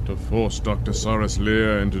to force Dr. Saurus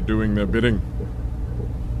Lear into doing their bidding.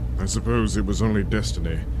 I suppose it was only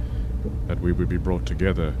destiny that we would be brought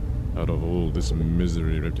together out of all this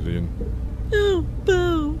misery, Reptilian. Oh,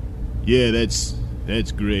 Bo. Yeah, that's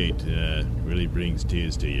great. Really brings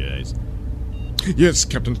tears to your eyes. Yes,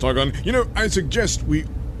 Captain Stargon. You know, I suggest we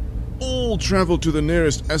all travel to the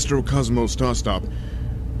nearest Astrocosmo star stop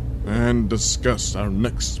and discuss our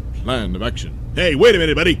next plan of action. Hey, wait a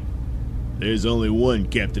minute, buddy. There's only one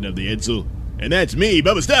captain of the Edsel, and that's me,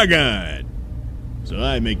 Bubba Stargon. So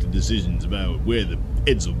I make the decisions about where the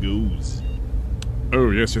Edsel goes. Oh,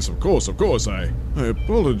 yes, of course. I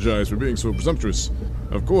apologize for being so presumptuous.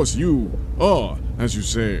 Of course, you are, as you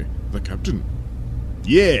say, the captain.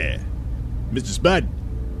 Yeah. Mr. Spot,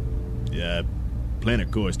 plan a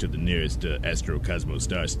course to the nearest Astrocosmo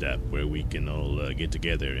star stop where we can all get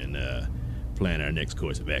together and plan our next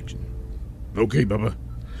course of action. Okay, Bubba.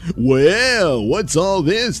 Well, what's all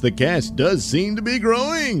this? The cast does seem to be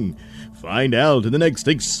growing. Find out in the next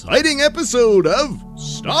exciting episode of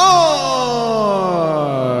Star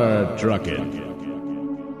Truckin.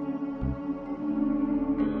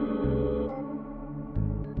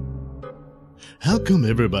 How come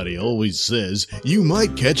everybody always says you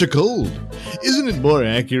might catch a cold? Isn't it more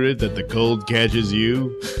accurate that the cold catches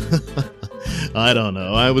you? I don't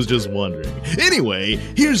know, I was just wondering. Anyway,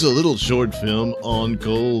 here's a little short film on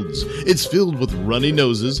colds. It's filled with runny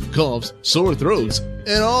noses, coughs, sore throats,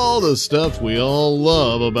 and all the stuff we all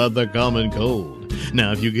love about the common cold.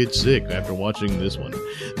 Now, if you get sick after watching this one,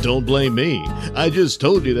 don't blame me. I just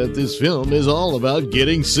told you that this film is all about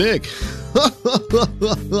getting sick.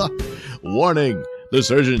 Warning, the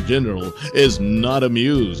Surgeon General is not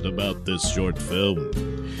amused about this short film.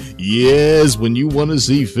 Yes, when you want to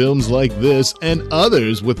see films like this and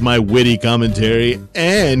others with my witty commentary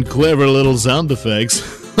and clever little sound effects,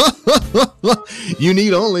 you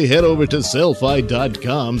need only head over to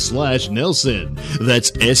sellfy.com/Nailsin.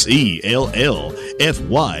 That's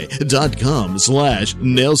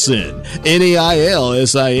sellfy.com/Nailsin.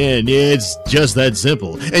 Nailsin. It's just that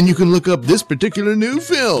simple. And you can look up this particular new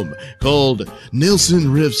film called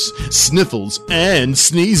Nailsin Riffs, Sniffles, and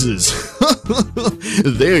Sneezes.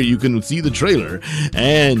 There you can see the trailer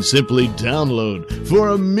and simply download for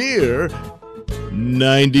a mere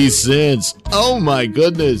 90 cents. Oh my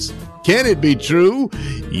goodness. Can it be true?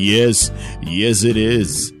 Yes, it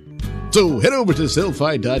is. So head over to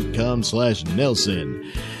sellfy.com/Nailsin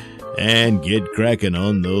and get cracking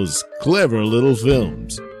on those clever little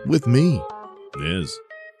films with me. Yes.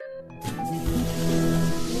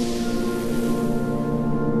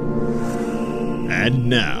 And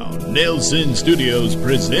now, Nailsin Studios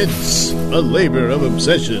presents a labor of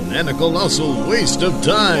obsession and a colossal waste of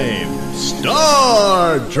time.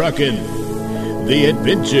 Star Truckin', The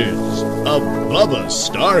Adventures of Bubba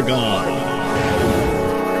Stargon.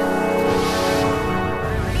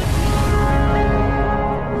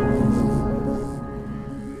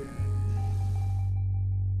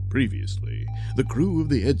 Previously, the crew of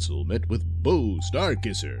the Edsel met with Bo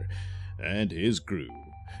Starkisser and his crew.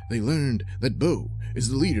 They learned that Bo is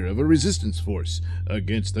the leader of a resistance force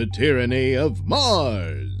against the tyranny of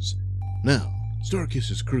Mars. Now,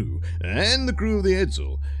 Starkisser's crew and the crew of the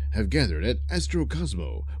Edsel have gathered at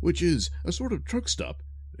Astrocosmo, which is a sort of truck stop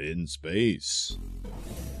in space.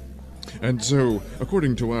 And so,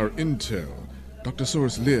 according to our intel, Dr.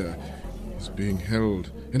 Saurus Lear is being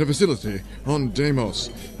held in a facility on Deimos,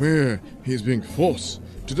 where he is being forced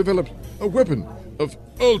to develop a weapon of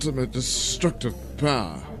ultimate destructive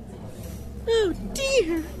power. Oh,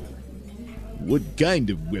 dear. What kind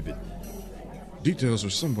of weapon? Details are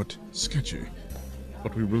somewhat sketchy,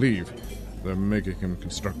 but we believe they're making him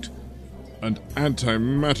construct an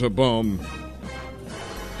antimatter bomb.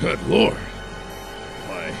 Good Lord.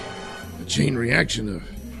 Why, the chain reaction of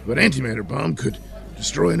an antimatter bomb could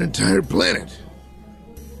destroy an entire planet.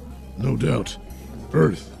 No doubt,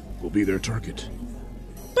 Earth will be their target.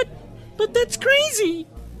 But that's crazy.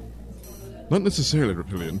 Not necessarily,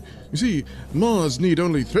 Reptilian. You see, Mars need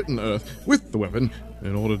only threaten Earth with the weapon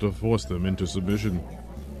in order to force them into submission.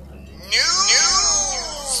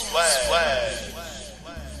 Splash.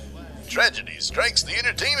 Tragedy strikes the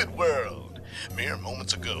entertainment world. Mere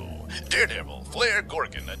moments ago, Daredevil Flare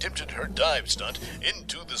Gorgon attempted her dive stunt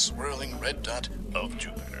into the swirling red dot of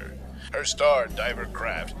Jupiter. Her star diver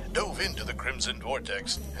craft dove into the crimson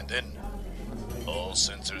vortex, and then all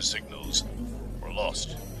sensor signals were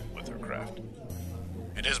lost with her craft.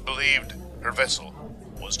 It is believed her vessel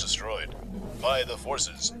was destroyed by the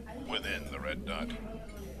forces within the red dot.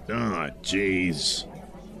 Ah, jeez.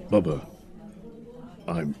 Bubba,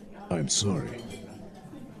 I'm sorry.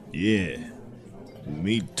 Yeah,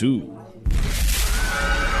 me too.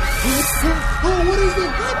 Oh, what is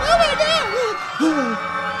this? Oh, my God!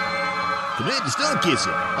 Commander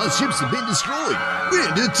Starkisser, our ships have been destroyed. We're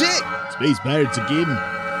under attack. Space pirates again.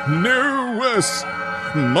 No worse.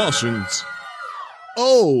 Martians.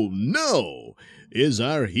 Oh, no! Is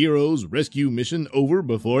our hero's rescue mission over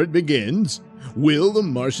before it begins? Will the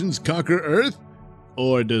Martians conquer Earth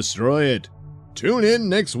or destroy it? Tune in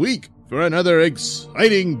next week for another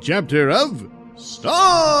exciting chapter of Star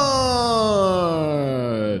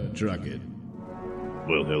Truckin.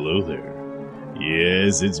 Well, hello there.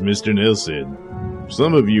 Yes, it's Mr. Nailsin.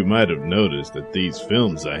 Some of you might have noticed that these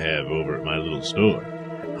films I have over at my little store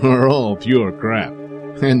are all pure crap.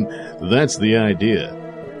 And that's the idea.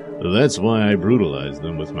 That's why I brutalize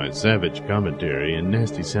them with my savage commentary and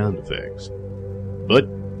nasty sound effects. But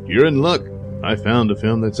you're in luck. I found a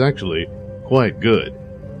film that's actually quite good.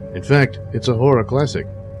 In fact, it's a horror classic.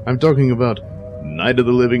 I'm talking about Night of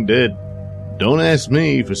the Living Dead. Don't ask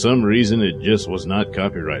me, for some reason it just was not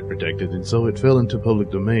copyright protected, and so it fell into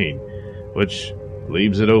public domain, which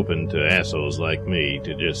leaves it open to assholes like me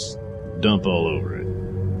to just dump all over it.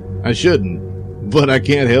 I shouldn't, but I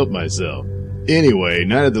can't help myself. Anyway,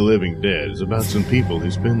 Night of the Living Dead is about some people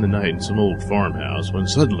who spend the night in some old farmhouse when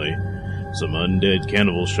suddenly some undead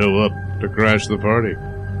cannibals show up to crash the party.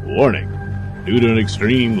 Warning, due to an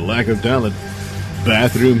extreme lack of talent,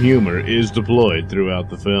 bathroom humor is deployed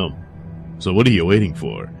throughout the film. So what are you waiting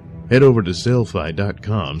for? Head over to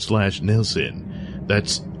sellfy.com/Nailsin.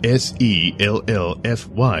 That's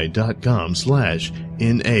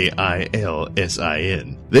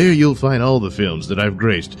sellfy.com/NAILSIN. There you'll find all the films that I've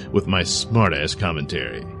graced with my smartass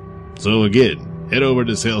commentary. So again, head over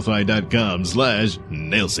to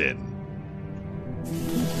sellfy.com/Nailsin.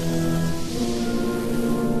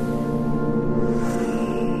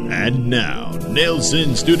 And now,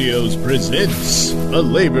 Nailsin Studios presents a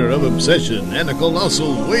labor of obsession and a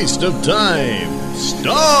colossal waste of time,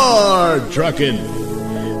 Star Truckin,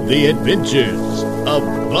 The Adventures of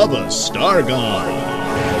Bubba Stargone.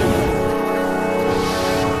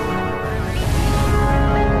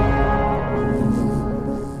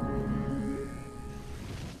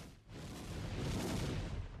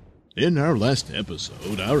 In our last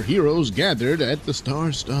episode, our heroes gathered at the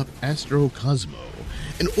star-stop Astrocosmo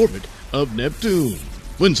in orbit of Neptune,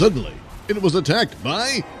 when suddenly it was attacked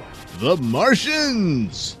by the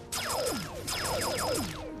Martians.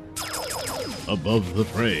 Above the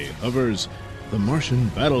prey hovers the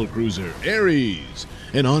Martian battlecruiser Ares,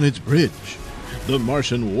 and on its bridge, the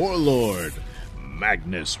Martian warlord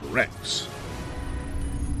Magnus Rex.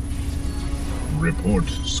 Report,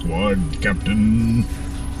 squad captain.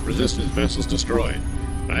 Resistance vessels destroyed,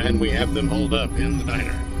 and we have them holed up in the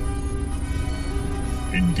diner.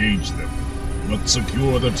 Engage them, but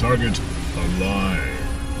secure the target alive.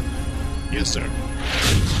 Yes, sir.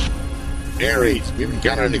 Ares, we've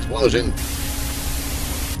encountered an explosion.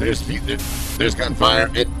 There's gunfire.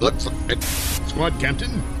 It looks like it. Squad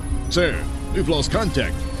captain? Sir, we've lost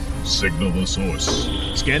contact. Signal the source.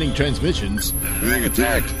 Scanning transmissions. Being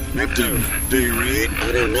attacked. Neptune. Do you read?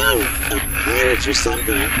 I don't know. Pirates or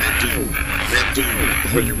something. Neptune.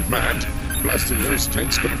 Are you mad? Blasting those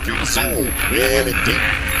tanks could have killed us all. Well, it did.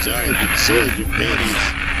 Sorry if it soiled your panties.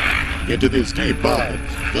 Get to the escape pod.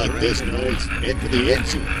 Fuck this noise. Head for the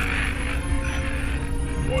exit.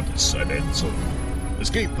 What's an Edsel?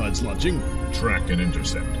 Escape pod's launching. Track and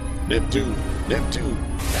intercept. Neptune.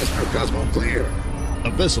 Astrocosmo clear. A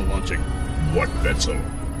vessel launching. What vessel?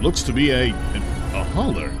 Looks to be a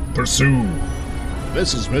hauler. Pursue.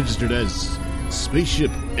 Vessel's registered as Spaceship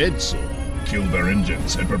Edsel. kill their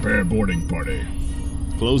engines and prepare boarding party.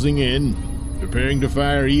 Closing in. Preparing to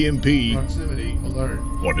fire EMP. Proximity alert.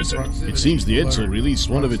 What is it? It seems the Edsel released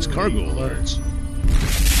one of its cargo alerts.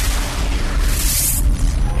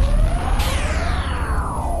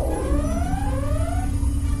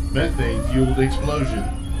 Methane-fueled explosion.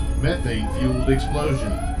 Methane-fueled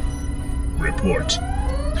explosion. Report.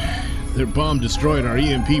 Their bomb destroyed our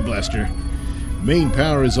EMP blaster. Main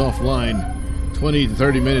power is offline. 20 to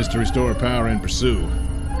 30 minutes to restore power and pursue.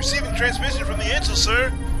 Receiving transmission from the Edsel,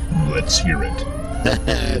 sir. Let's hear it.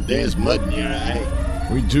 There's mud in your eye.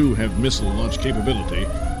 We do have missile launch capability,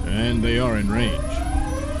 and they are in range.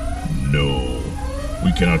 No,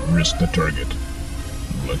 we cannot risk the target.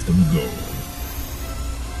 Let them go.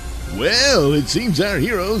 Well, it seems our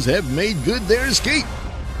heroes have made good their escape.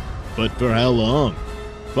 But for how long?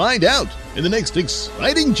 Find out in the next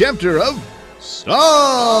exciting chapter of Star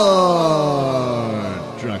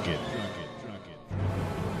Truckin.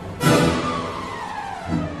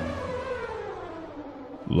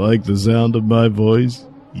 Like the sound of my voice?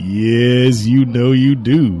 Yes, you know you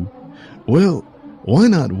do. Well, why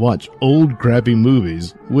not watch old crappy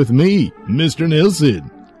movies with me, Mr. Nailsin?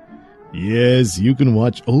 Yes, you can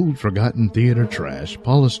watch old forgotten theater trash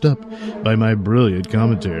polished up by my brilliant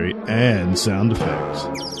commentary and sound effects.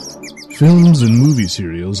 Films and movie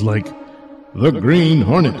serials like The Green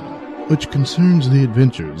Hornet, which concerns the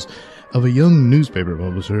adventures of a young newspaper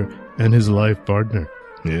publisher and his life partner.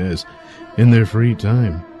 Yes, in their free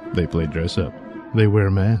time, they play dress-up, they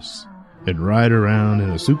wear masks, and ride around in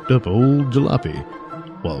a souped-up old jalopy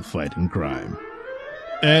while fighting crime.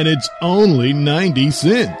 And it's only 90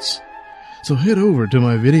 cents! So head over to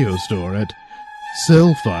my video store at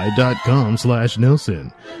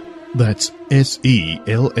sellfy.com/Nailsin. That's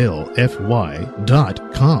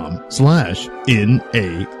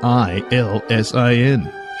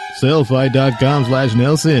sellfy.com/NAILSIN.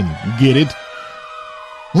 Sellfy.com/Nailsin. Get it?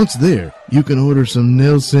 Once there, you can order some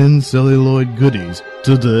Nailsin celluloid goodies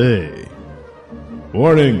today.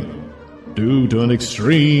 Warning! Due to an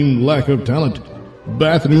extreme lack of talent,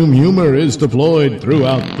 bathroom humor is deployed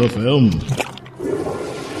throughout the film.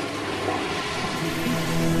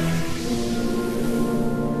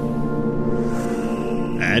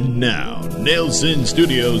 And now, Nailsin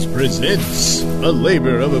Studios presents a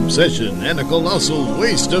labor of obsession and a colossal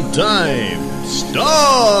waste of time.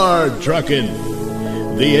 Star Truckin'!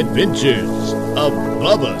 The Adventures of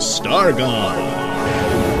Bubba Stargone.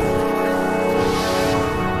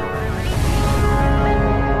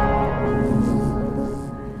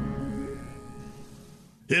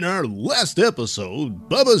 In our last episode,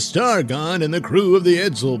 Bubba Stargone and the crew of the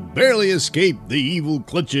Edsel barely escaped the evil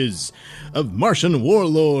clutches of Martian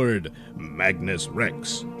warlord Magnus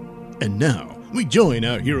Rex. And now we join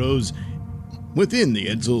our heroes within the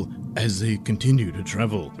Edsel as they continue to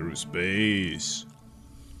travel through space.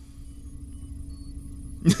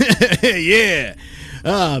 Yeah.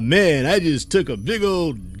 Ah, man, I just took a big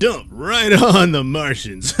old dump right on the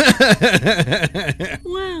Martians.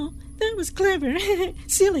 Wow, that was clever.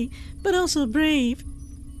 Silly, but also brave.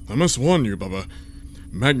 I must warn you, Bubba.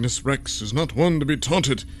 Magnus Rex is not one to be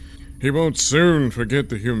taunted. He won't soon forget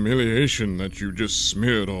the humiliation that you just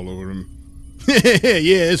smeared all over him.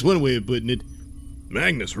 Yeah, that's one way of putting it.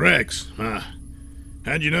 Magnus Rex?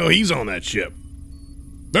 How'd you know he's on that ship?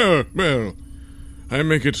 Well, I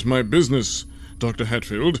make it my business, Dr.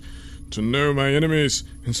 Hatfield, to know my enemies,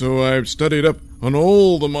 and so I've studied up on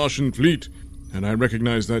all the Martian fleet, and I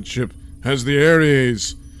recognize that ship as the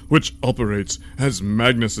Ares, which operates as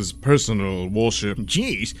Magnus's personal warship.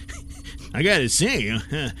 Jeez, I gotta say,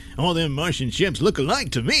 all them Martian ships look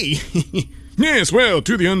alike to me. Yes, well,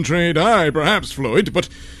 to the untrained eye, perhaps, Floyd, but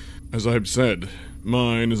as I've said,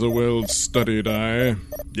 mine is a well-studied eye.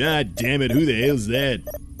 God damn it, who the hell's that?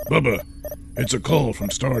 Bubba, it's a call from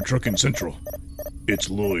Star Truckin Central. It's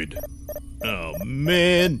Lloyd. Oh,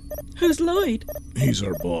 man. Who's Lloyd? He's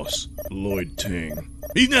our boss, Lloyd Tang.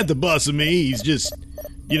 He's not the boss of me, he's just,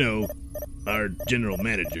 our general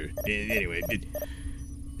manager. Anyway,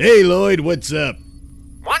 hey, Lloyd, what's up?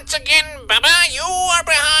 Once again, Bubba, you are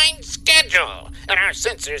behind schedule, and our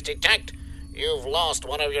sensors detect you've lost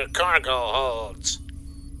one of your cargo holds.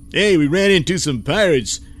 Hey, we ran into some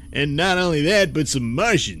pirates, and not only that, but some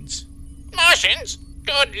Martians. Martians?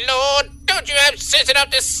 Good Lord, don't you have sense enough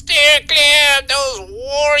to steer clear of those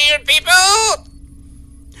warrior people?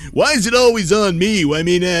 Why is it always on me? I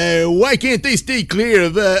mean, why can't they stay clear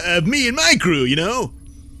of me and my crew,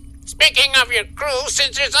 Speaking of your crew,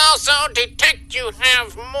 sensors also detect you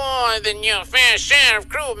have more than your fair share of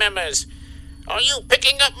crew members. Are you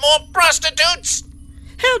picking up more prostitutes?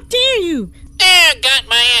 How dare you? there, got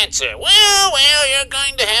my answer. Well, you're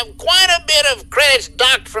going to have quite a bit of credits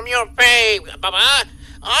docked from your pay, Bubba.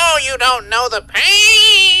 Oh, you don't know the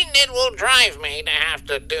pain it will drive me to have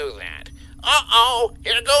to do that. Uh-oh,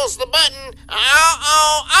 here goes the button.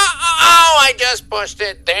 I just pushed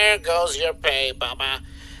it. There goes your pay, Bubba.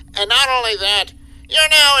 And not only that, you're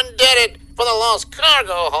now indebted for the lost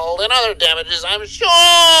cargo hold and other damages I'm sure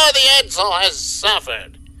the Edsel has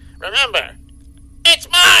suffered. Remember, it's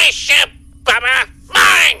my ship, Bubba.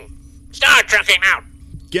 Mine! Star Truckin out.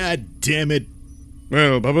 God damn it.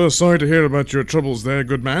 Well, Bubba, sorry to hear about your troubles there,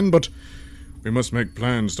 good man, but we must make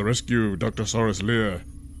plans to rescue Dr. Saurus Lear.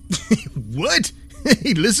 What?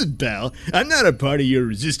 Hey, listen, pal. I'm not a part of your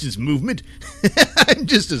resistance movement. I'm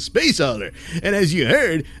just a space hauler. And as you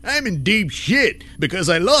heard, I'm in deep shit because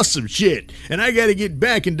I lost some shit. And I gotta get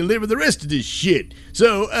back and deliver the rest of this shit.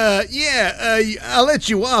 So, I'll let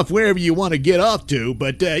you off wherever you want to get off to.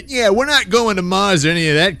 But, we're not going to Mars or any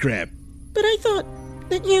of that crap. But I thought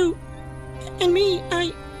that you and me,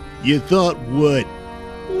 You thought what?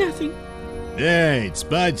 Nothing. Alright,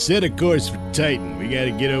 Spot, set a course for Titan. We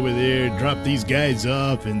gotta get over there, drop these guys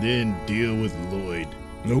off, and then deal with Lloyd.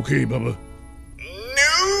 Okay, Bubba. News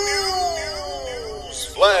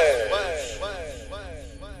Flash!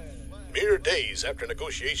 Mere days after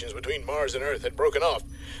negotiations between Mars and Earth had broken off,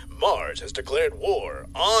 Mars has declared war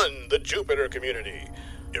on the Jupiter community.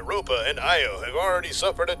 Europa and Io have already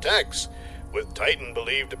suffered attacks, with Titan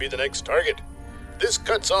believed to be the next target. This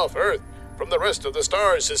cuts off Earth from the rest of the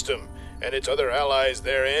star system and its other allies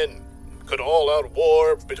therein. Could all-out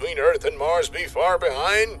war between Earth and Mars be far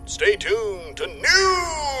behind? Stay tuned to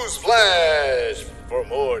News Flash for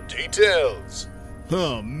more details.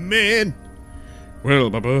 Oh, man.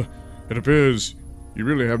 Well, Bubba, it appears you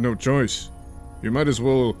really have no choice. You might as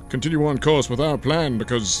well continue on course with our plan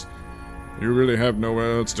because you really have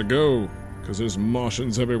nowhere else to go because there's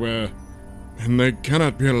Martians everywhere. And they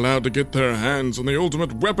cannot be allowed to get their hands on the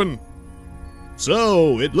ultimate weapon.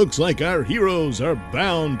 So, it looks like our heroes are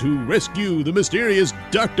bound to rescue the mysterious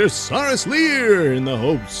Dr. Saurus Lear in the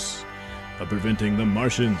hopes of preventing the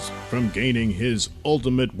Martians from gaining his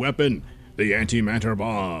ultimate weapon, the antimatter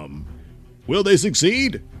bomb. Will they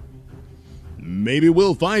succeed? Maybe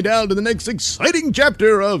we'll find out in the next exciting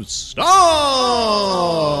chapter of Star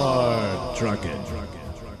Truckin.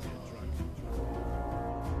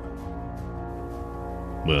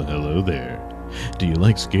 Well, hello there. Do you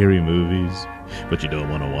like scary movies, but you don't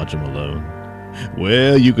want to watch them alone?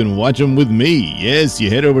 Well, you can watch them with me. Yes, you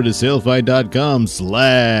head over to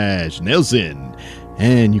sellfy.com/Nailsin,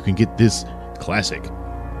 and you can get this classic,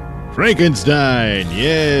 Frankenstein.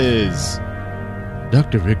 Yes.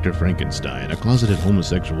 Dr. Victor Frankenstein, a closeted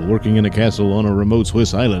homosexual working in a castle on a remote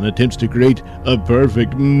Swiss island, attempts to create a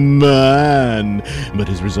perfect man. But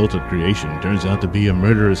his resultant creation turns out to be a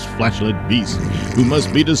murderous flashlight beast who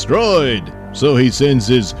must be destroyed. So he sends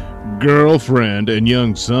his girlfriend and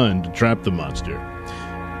young son to trap the monster.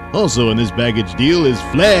 Also in this baggage deal is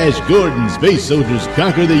Flash Gordon, Space Soldiers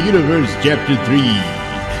Conquer the Universe, Chapter 3.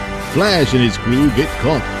 Flash and his crew get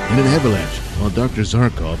caught in an avalanche, while Dr.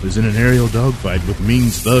 Zarkov is in an aerial dogfight with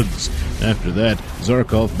Ming's thugs. After that,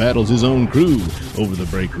 Zarkov battles his own crew over the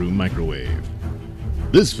break room microwave.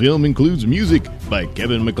 This film includes music by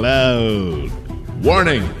Kevin MacLeod.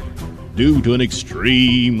 Warning! Due to an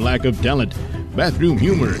extreme lack of talent, bathroom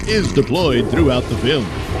humor is deployed throughout the film.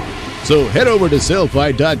 So head over to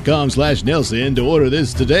sellfy.com/Nailsin to order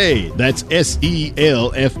this today. That's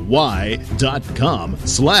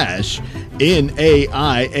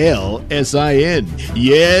sellfy.com/NAILSIN.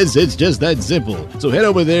 Yes, it's just that simple. So head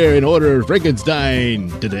over there and order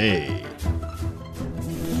Frankenstein today.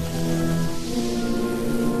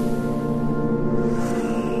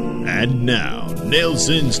 And now,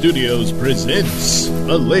 Nailsin Studios presents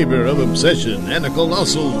a labor of obsession and a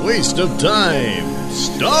colossal waste of time.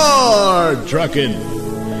 Star Truckin,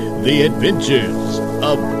 The Adventures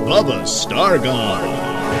of Bubba Stargone.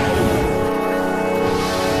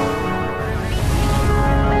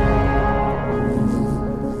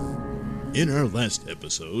 In our last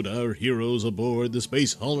episode, our heroes aboard the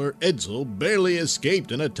space hauler Edsel barely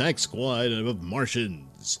escaped an attack squad of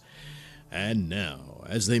Martians. And now,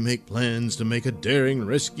 as they make plans to make a daring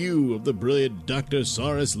rescue of the brilliant Dr.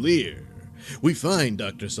 Saurus Lear, we find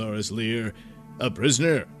Dr. Saurus Lear a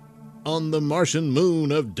prisoner on the Martian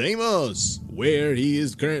moon of Deimos, where he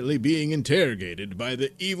is currently being interrogated by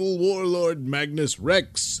the evil warlord Magnus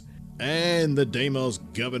Rex and the Deimos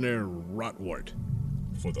governor Rotwart.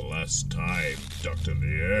 For the last time, Dr.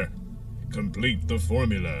 Lear, complete the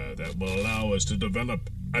formula that will allow us to develop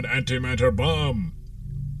an antimatter bomb,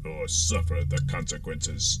 or suffer the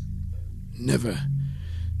consequences.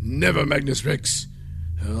 Never, Magnus Rex.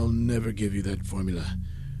 I'll never give you that formula.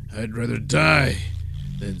 I'd rather die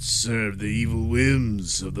than serve the evil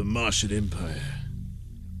whims of the Martian Empire.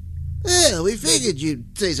 Well, we figured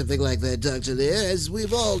you'd say something like that, Dr. Lear, as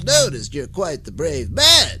we've all noticed you're quite the brave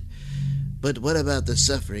man. But what about the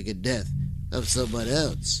suffering and death of someone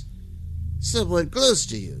else? Someone close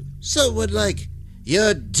to you. Someone like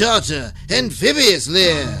your daughter, Amphibious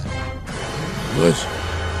Lear. What?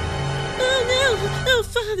 Oh, no. Oh,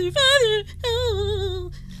 Father. Oh,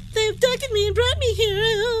 they abducted me and brought me here.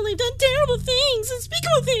 Oh, they've done terrible things,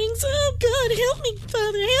 unspeakable things. Oh, God, help me,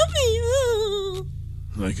 Father, help me. Oh.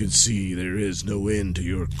 I can see there is no end to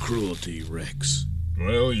your cruelty, Rex.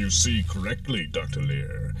 Well, you see correctly, Dr.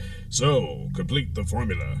 Lear. So, complete the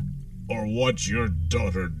formula, or watch your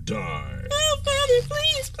daughter die. Oh, Father,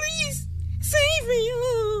 please, save me.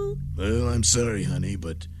 Oh. Well, I'm sorry, honey,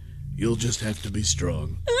 but you'll just have to be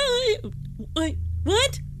strong. Wait,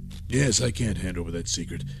 what? Yes, I can't hand over that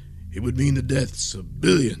secret. It would mean the deaths of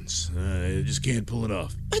billions. I just can't pull it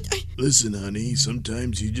off. Listen, honey,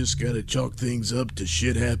 sometimes you just gotta chalk things up to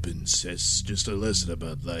shit happens. That's just a lesson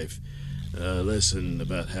about life. A lesson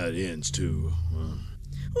about how it ends, too.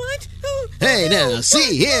 What? Oh, hey, no, now,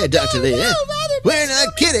 see here, Dr. Lear. No, Father, we're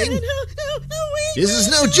not kidding. Wait, this is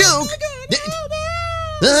no joke.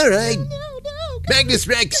 All right. Magnus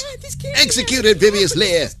Rex, execute Amphibious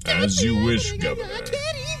Lear. As you wish, Governor. I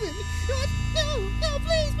can't even. No,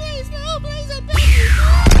 please, no, please, I beg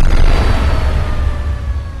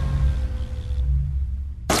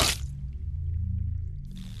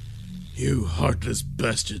you. You heartless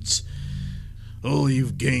bastards. All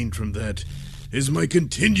you've gained from that is my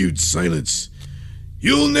continued silence.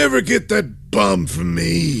 You'll never get that bomb from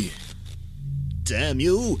me. Damn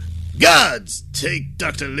you. Guards, take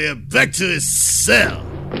Dr. Lear back to his cell.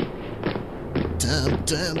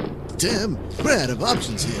 Damn. We're out of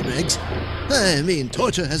options here, Rex. I mean,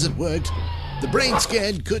 torture hasn't worked. The brain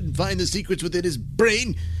scan couldn't find the secrets within his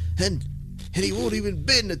brain, and he won't even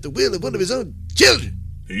bend at the will of one of his own children.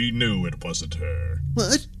 He knew it wasn't her.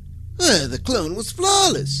 What? The clone was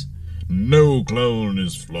flawless. No clone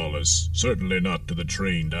is flawless. Certainly not to the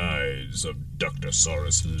trained eyes of Dr.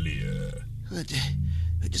 Saurus Lear. We're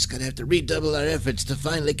just gonna have to redouble our efforts to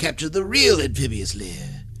finally capture the real Amphibious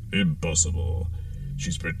Lear. Impossible.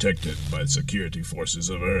 She's protected by the security forces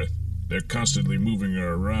of Earth. They're constantly moving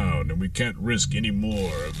her around, and we can't risk any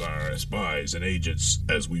more of our spies and agents,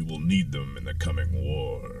 as we will need them in the coming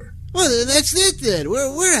war. Well, then that's it then.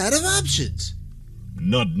 We're out of options.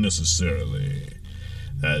 Not necessarily,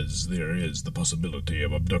 as there is the possibility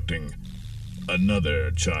of abducting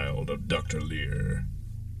another child of Dr. Lear.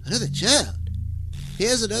 Another child? He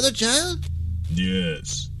has another child?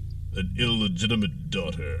 Yes, an illegitimate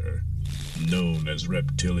daughter, known as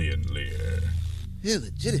Reptilian Lear.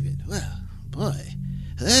 Illegitimate? Well, boy,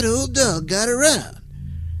 that old dog got around.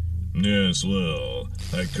 Yes, well,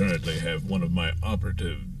 I currently have one of my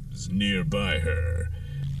operatives nearby her.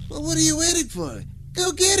 Well, what are you waiting for?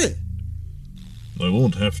 Go get her. I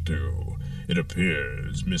won't have to. It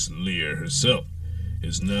appears Miss Lear herself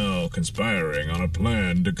is now conspiring on a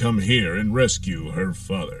plan to come here and rescue her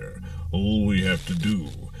father. All we have to do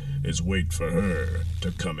is wait for her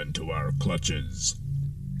to come into our clutches.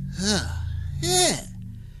 Oh, yeah.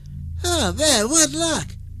 Oh, man, what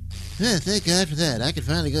luck. Thank God for that. I can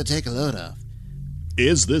finally go take a load off.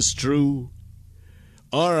 Is this true?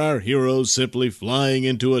 Are our heroes simply flying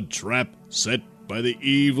into a trap set by the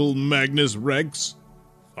evil Magnus Rex?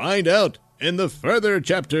 Find out in the further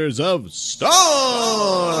chapters of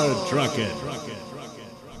Star Truckin.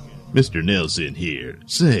 Mr. Nailsin here.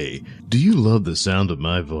 Say, do you love the sound of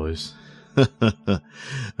my voice?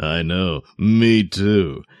 I know, me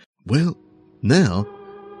too. Well, now,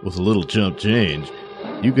 with a little chump change,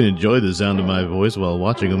 you can enjoy the sound of my voice while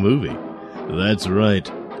watching a movie. That's right.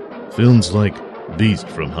 Films like Beast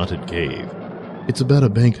from Haunted Cave. It's about a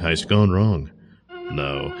bank heist gone wrong.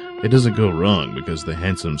 No, it doesn't go wrong because the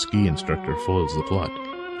handsome ski instructor foils the plot,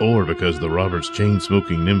 or because the robber's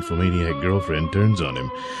chain-smoking nymphomaniac girlfriend turns on him.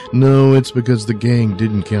 No, it's because the gang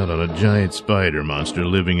didn't count on a giant spider monster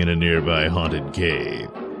living in a nearby haunted cave.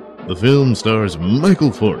 The film stars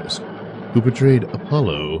Michael Forrest, who portrayed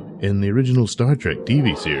Apollo in the original Star Trek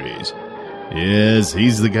TV series. Yes,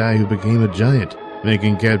 he's the guy who became a giant,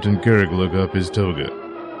 making Captain Kirk look up his toga.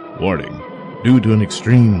 Warning, due to an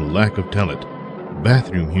extreme lack of talent,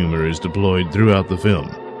 bathroom humor is deployed throughout the film.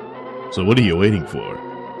 So what are you waiting for?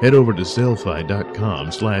 Head over to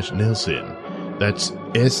sellfy.com/Nailsin. That's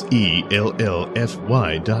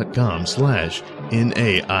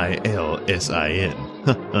SELLFY.com/NAILSIN.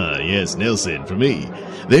 Yes, Nailsin, for me.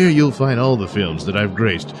 There you'll find all the films that I've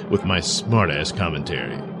graced with my smartass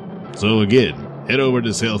commentary. So again, head over to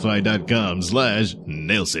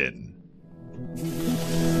selfie.com/Nailsin.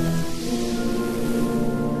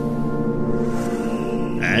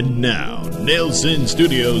 And now, Nailsin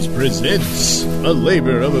Studios presents a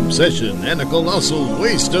labor of obsession and a colossal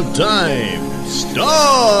waste of time.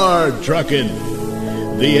 Star Truckin,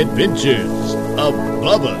 The Adventures of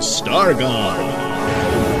Bubba Stargone.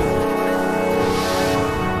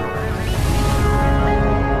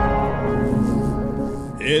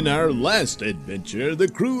 In our last adventure, the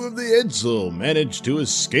crew of the Edsel managed to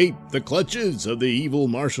escape the clutches of the evil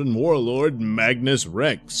Martian warlord Magnus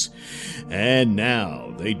Rex. And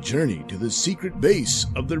now they journey to the secret base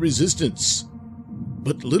of the Resistance.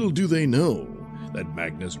 But little do they know that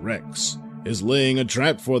Magnus Rex is laying a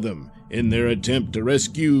trap for them in their attempt to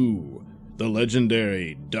rescue the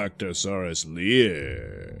legendary Dr. Saurus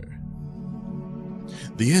Lear.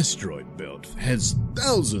 The asteroid belt has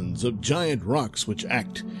thousands of giant rocks which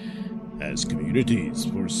act as communities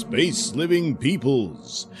for space-living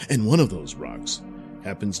peoples, and one of those rocks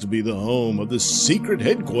happens to be the home of the secret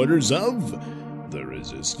headquarters of the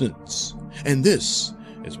Resistance. And this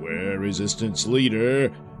is where Resistance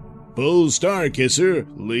leader Bo Starkisser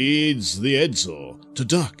leads the Edsel to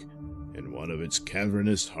dock in one of its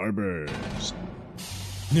cavernous harbors.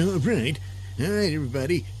 All right,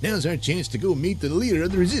 everybody. Now's our chance to go meet the leader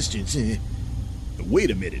of the Resistance.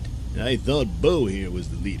 Wait a minute. I thought Bo here was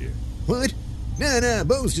the leader. What? No,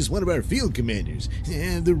 Bo's just one of our field commanders.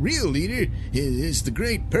 The real leader is the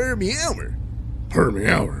great Per Meower. Per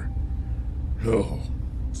Meower? Oh.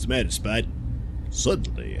 What's the matter, Spot?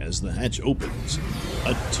 Suddenly, as the hatch opens,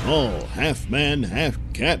 a tall half-man,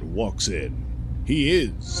 half-cat walks in. He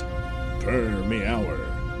is Per Meower.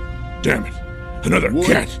 Damn it! Another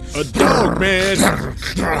cat! A dog, man!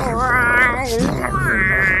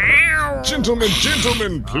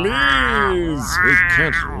 Gentlemen, please! We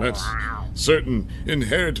can't let certain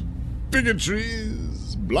inherent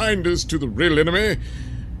bigotries blind us to the real enemy,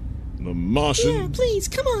 the Martian. Yeah, please,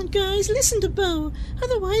 come on, guys, listen to Bo.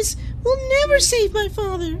 Otherwise, we'll never save my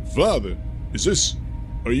father. Father?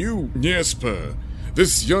 Are you? Yes, Per.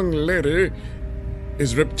 This young lady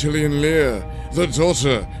is Reptilian Lear, the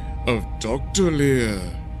daughter of Dr. Lear.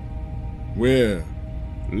 Well,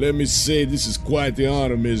 let me say this is quite the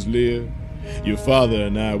honor, Miss Lear. Your father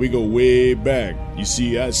and I, we go way back. You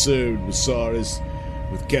see, I served with Saurus,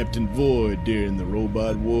 with Captain Void during the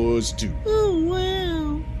Robot Wars, too. Oh,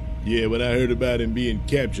 wow. Yeah, when I heard about him being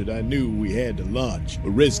captured, I knew we had to launch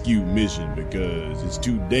a rescue mission because it's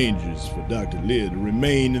too dangerous for Dr. Lear to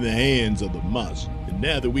remain in the hands of the Martian. And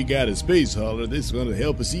now that we got a space hauler, this is going to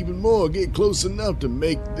help us even more get close enough to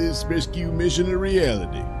make this rescue mission a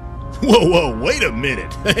reality. Whoa, wait a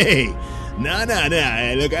minute. Hey, nah.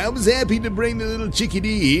 Look, I was happy to bring the little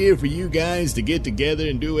chickadee here for you guys to get together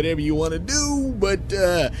and do whatever you want to do, but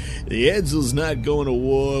the Edsel's not going to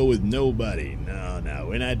war with nobody. No,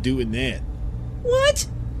 we're not doing that. What?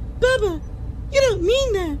 Bubba, you don't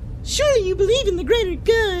mean that. Surely you believe in the greater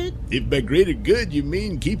good. If by greater good you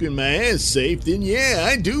mean keeping my ass safe, then yeah,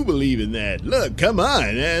 I do believe in that. Look, come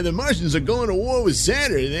on. The Martians are going to war with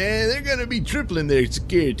Saturn. They're going to be tripling their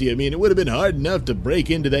security. I mean, it would have been hard enough to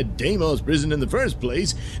break into that Deimos prison in the first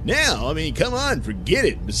place. Now, I mean, come on, forget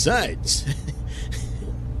it. Besides,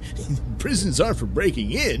 prisons aren't for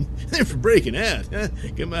breaking in. They're for breaking out. Huh?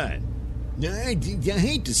 Come on. I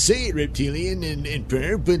hate to say it, Reptilian and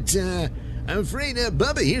Per, but I'm afraid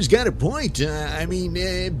Bubba here's got a point.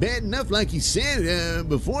 Bad enough, like you said,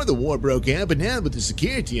 before the war broke out, but now with the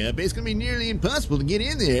security up, it's going to be nearly impossible to get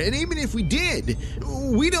in there. And even if we did,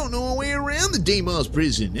 we don't know our way around the Deimos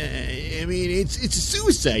prison. It's a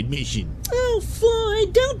suicide mission. Oh,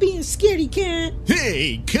 Floyd, don't be a scaredy cat.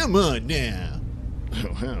 Hey, come on now.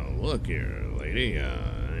 Well, look here, lady.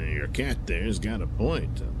 Your cat there's got a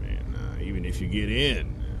point. Even if you get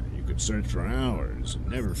in, you could search for hours and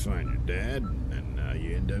never find your dad, and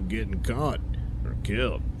you end up getting caught or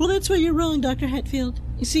killed. Well, that's where you're wrong, Dr. Hatfield.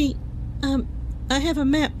 You see, I have a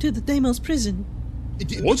map to the Deimos prison.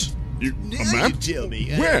 What? A map? You tell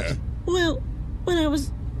me. Where? Well, when I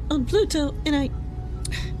was on Pluto, and I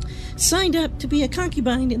signed up to be a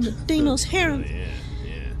concubine in the Deimos harem,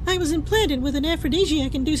 I was implanted with an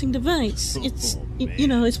aphrodisiac-inducing device. It's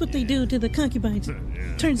what they do to the concubines. It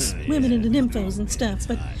turns women into nymphos and stuff.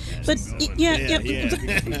 But yeah.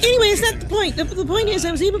 Anyway, it's not the point. The point is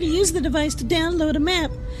I was able to use the device to download a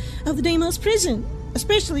map of the Deimos prison,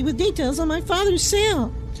 especially with details on my father's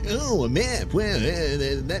cell. Oh, a map. Well,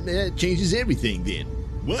 that changes everything then.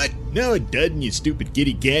 What? No, it doesn't, you stupid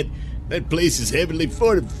kitty cat. That place is heavily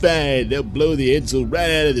fortified. They'll blow the Edsel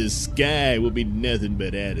right out of the sky. We'll be nothing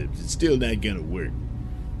but atoms. It's still not gonna work.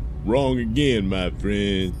 Wrong again, my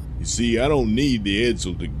friend. You see, I don't need the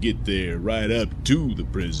Edsel to get there right up to the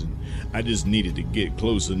prison. I just needed to get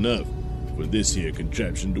close enough for this here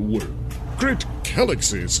contraption to work. Great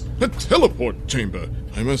galaxies! A teleport chamber!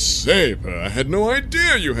 I must say, I had no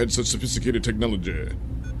idea you had such sophisticated technology.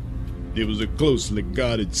 It was a closely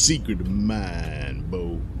guarded secret of mine,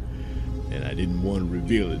 Bo. And I didn't want to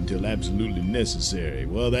reveal it until absolutely necessary.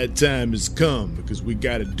 Well, that time has come because we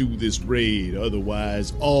gotta do this raid,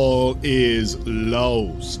 otherwise all is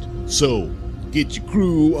lost. So, get your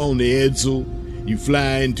crew on the Edsel, you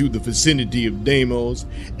fly into the vicinity of Deimos,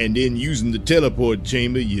 and then using the teleport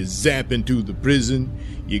chamber, you zap into the prison,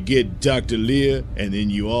 you get Dr. Lear, and then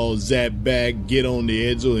you all zap back, get on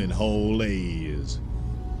the Edsel, and haul ass.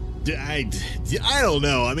 I don't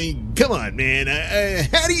know. I mean, come on, man.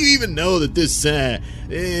 How do you even know that this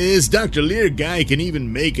Dr. Lear guy can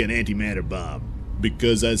even make an antimatter bomb?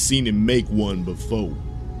 Because I've seen him make one before.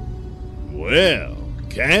 Well,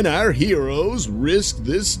 can our heroes risk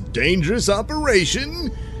this dangerous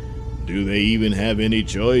operation? Do they even have any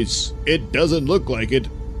choice? It doesn't look like it.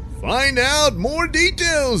 Find out more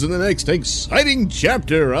details in the next exciting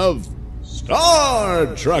chapter of Star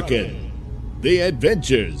Truckin'. The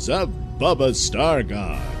Adventures of Bubba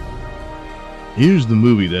Stargard. Here's the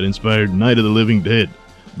movie that inspired Night of the Living Dead,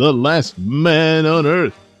 The Last Man on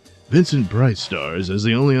Earth. Vincent Price stars as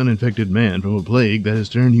the only uninfected man from a plague that has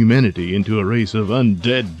turned humanity into a race of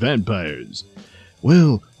undead vampires.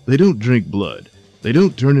 Well, they don't drink blood. They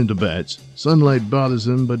don't turn into bats. Sunlight bothers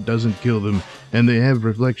them but doesn't kill them, and they have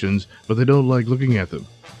reflections, but they don't like looking at them.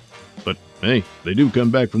 But hey, they do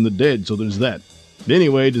come back from the dead, so there's that.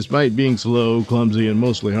 Anyway, despite being slow, clumsy, and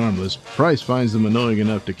mostly harmless, Price finds them annoying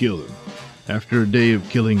enough to kill them. After a day of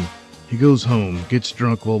killing, he goes home, gets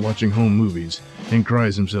drunk while watching home movies, and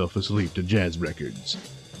cries himself asleep to jazz records.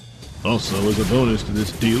 Also, as a bonus to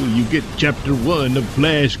this deal, you get Chapter 1 of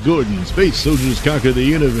Flash Gordon, Space Soldiers Conquer the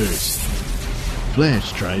Universe.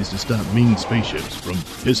 Flash tries to stop mean spaceships from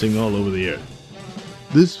pissing all over the Earth.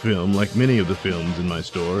 This film, like many of the films in my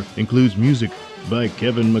store, includes music by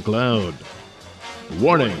Kevin MacLeod.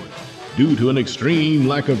 Warning! Due to an extreme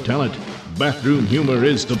lack of talent, bathroom humor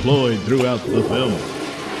is deployed throughout the film.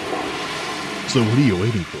 So what are you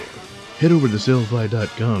waiting for? Head over to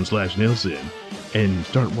sellfy.com/Nailsin and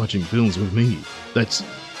start watching films with me. That's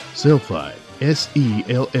Sellfy,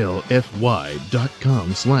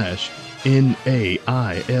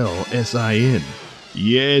 sellfy.com/NAILSIN.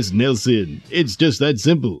 Yes, Nailsin. It's just that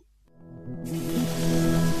simple.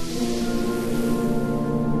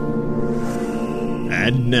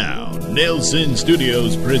 And now, Nailsin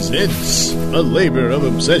Studios presents a labor of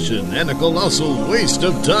obsession and a colossal waste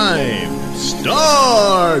of time,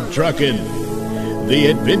 Star Truckin', The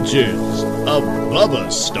Adventures of Bubba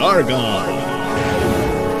Stargard.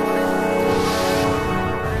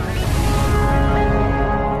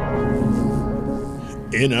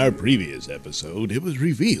 In our previous episode, it was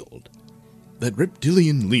revealed that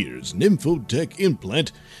Reptilian Lear's Nymphotech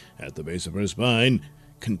implant at the base of her spine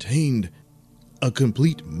contained a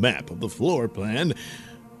complete map of the floor plan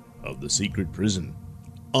of the secret prison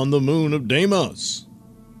on the moon of Deimos,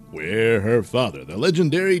 where her father, the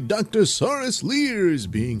legendary Dr. Saurus Lear, is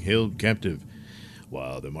being held captive,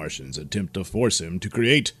 while the Martians attempt to force him to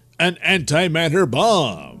create an antimatter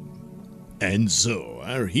bomb. And so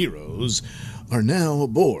our heroes are now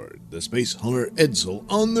aboard the space hauler Edsel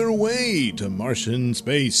on their way to Martian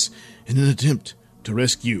space in an attempt to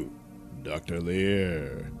rescue Dr.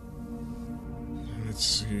 Lear. Let's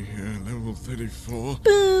see here, level 34.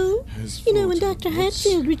 Boo! You know, when Dr.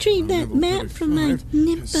 Hatfield retrieved that map from my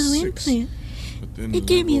nympho implant, it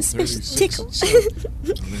gave me a special tickle.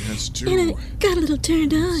 And I got a little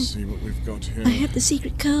turned on. Let's see what we've got here. I have the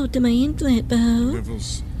secret code to my implant, Bo.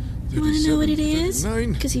 Levels 37, you want to know what it is?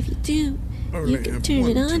 39. Because if you do, Only you can have turn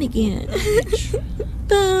one it on to again. each.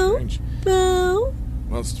 Bo? Strange. Bo?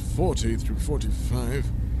 Whilst 40 through 45.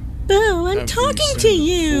 Bo, I'm talking to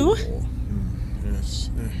you. Yes.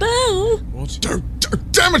 Bo? What?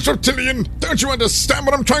 Damn it, Reptilian! Don't you understand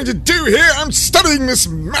what I'm trying to do here? I'm studying this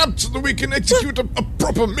map so that we can execute a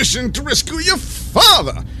proper mission to rescue your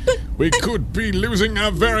father. We could be losing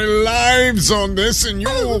our very lives on this, and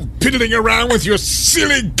you're piddling around with your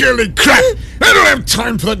silly girly crap. I don't have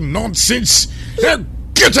time for that nonsense. Now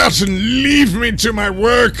get out and leave me to my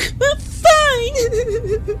work. Fine.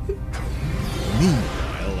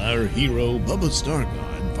 Meanwhile, our hero, Bubba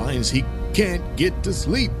Stargard, finds he can't get to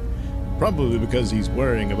sleep. Probably because he's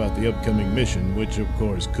worrying about the upcoming mission, which of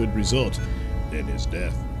course could result in his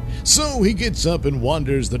death. So he gets up and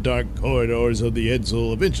wanders the dark corridors of the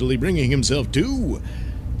Edsel, eventually bringing himself to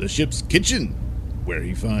the ship's kitchen, where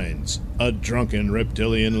he finds a drunken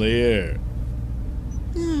reptilian lair.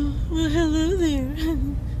 Oh, well, hello there.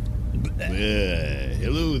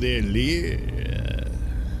 Hello there, Lear.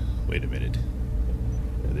 Wait a minute.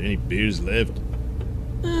 Are there any beers left?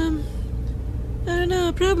 I don't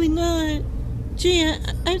know, probably not. Gee,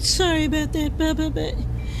 I'm sorry about that, Bubba, but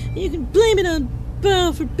you can blame it on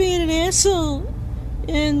Bo for being an asshole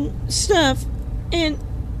and stuff. And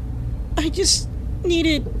I just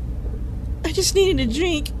needed a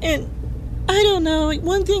drink, and I don't know,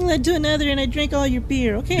 one thing led to another, and I drank all your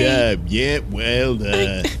beer, okay? Yeah, well,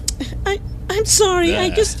 I'm sorry, I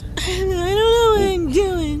don't know what I'm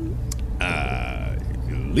doing.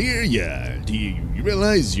 Lear, do you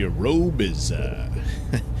realize your robe is,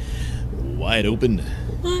 wide open?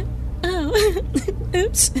 What? Oh,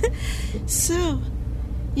 oops. So,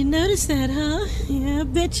 you noticed that, huh? Yeah, I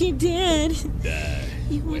bet you did.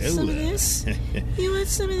 You want some of this? You want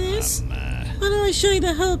some of this? Why don't I show you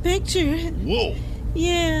the whole picture? Whoa!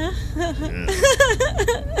 Yeah.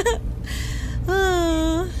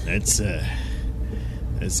 Oh.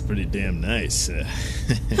 That's pretty damn nice.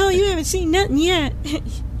 Oh, you haven't seen nothing yet.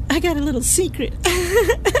 I got a little secret.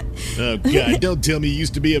 Oh, God, don't tell me you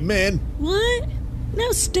used to be a man. What?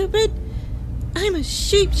 No, stupid. I'm a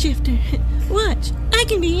shapeshifter. Watch, I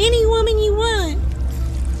can be any woman you want.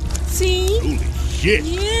 See? Holy shit.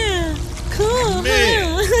 Yeah. Cool,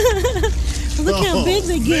 man. huh? Look how big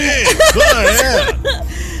they get.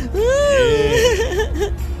 Yeah.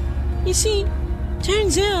 You see,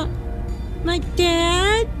 turns out my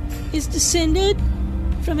dad is descended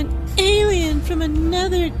from an alien from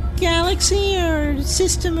another galaxy or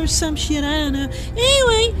system or some shit, I don't know.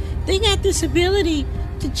 Anyway, they got this ability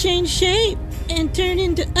to change shape and turn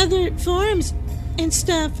into other forms and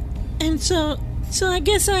stuff. And so I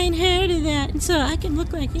guess I inherited that. And so I can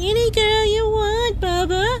look like any girl you want,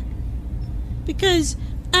 Bubba. Because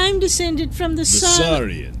I'm descended from the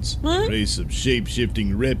Saurians. What? A race of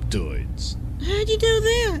shape-shifting reptoids. How'd you do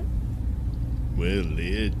that? Well,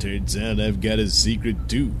 it turns out I've got a secret,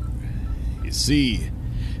 too. You see,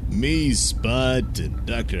 me, Spot, and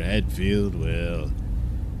Dr. Hatfield, well,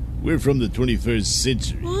 we're from the 21st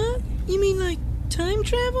century. What? You mean like time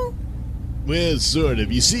travel? Well, sort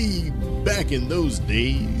of. You see, back in those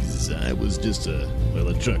days, I was just a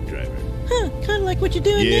truck driver. Huh, kind of like what you're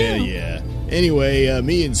doing now. Yeah. Anyway,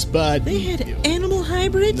 me and Spot... They had animal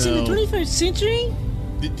hybrids in the 21st century?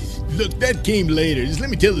 Look, that came later. Just let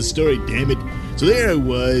me tell the story, damn it. So there I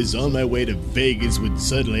was, on my way to Vegas, when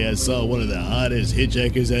suddenly I saw one of the hottest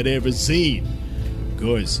hitchhikers I'd ever seen. Of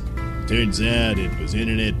course, turns out it was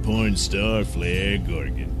internet porn star Flair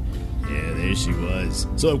Gorgon. Yeah, there she was.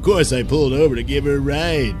 So of course I pulled over to give her a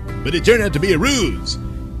ride. But it turned out to be a ruse.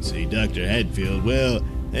 See, Dr. Hatfield, well,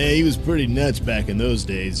 he was pretty nuts back in those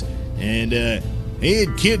days. And, he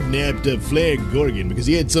had kidnapped Flair Gorgon because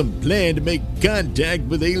he had some plan to make contact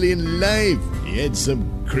with alien life. He had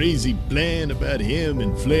some crazy plan about him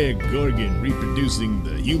and Flair Gorgon reproducing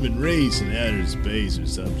the human race in outer space or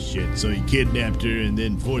some shit. So he kidnapped her and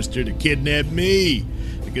then forced her to kidnap me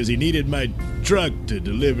because he needed my truck to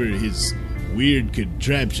deliver his weird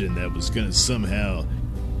contraption that was going to somehow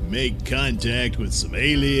make contact with some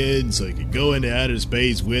aliens so he could go into outer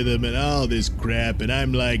space with them and all this crap. And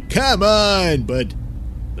I'm like, come on! But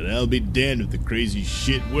I'll be damned if the crazy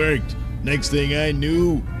shit worked. Next thing I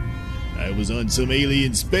knew, I was on some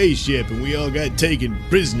alien spaceship and we all got taken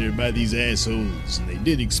prisoner by these assholes. And they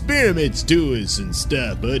did experiments to us and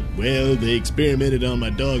stuff, but, well, they experimented on my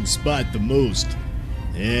dog Spot the most.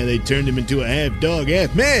 And they turned him into a half dog,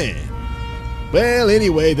 half man. Well,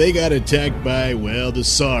 anyway, they got attacked by, well, the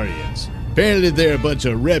Saurians. Apparently they're a bunch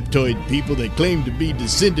of reptoid people that claim to be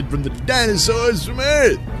descended from the dinosaurs from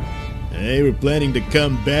Earth. And they were planning to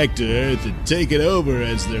come back to Earth and take it over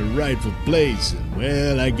as their rightful place. And,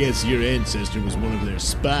 well, I guess your ancestor was one of their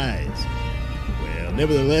spies. Well,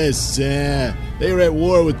 nevertheless, they were at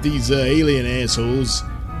war with these alien assholes.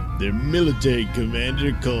 Their military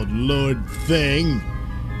commander, called Lord Thing,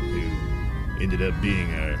 who ended up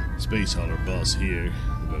being our space hauler boss here,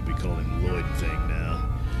 but we call him Lloyd Thing now.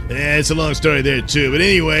 Yeah, it's a long story there too, but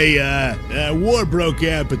anyway, war broke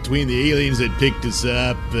out between the aliens that picked us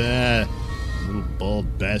up, little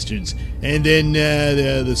bald bastards, and then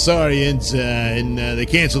the Saurians, and they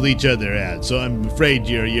canceled each other out, so I'm afraid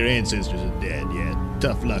your ancestors are dead. Yeah,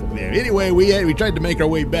 tough luck there. Anyway, we tried to make our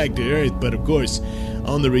way back to Earth, but of course,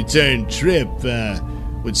 on the return trip,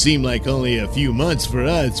 what seemed like only a few months for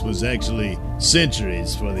us was actually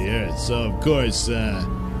centuries for the Earth. So, of course,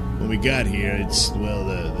 when we got here, it's, well,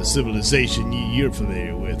 the civilization you're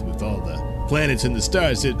familiar with all the planets in the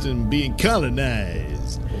star system being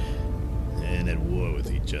colonized. And at war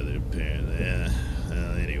with each other, apparently.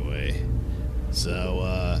 Well, anyway.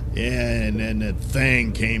 So, and then that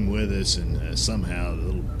thing came with us, and somehow the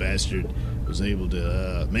little bastard was able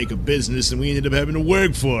to make a business, and we ended up having to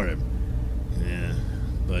work for him. Yeah,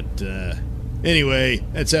 but anyway,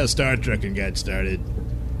 that's how Star Truckin got started,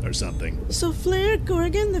 or something. So Flair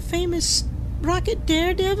Gorgon, the famous rocket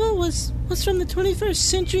daredevil, was from the 21st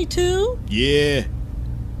century too? Yeah,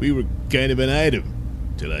 we were kind of an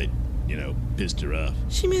item, till I, pissed her off.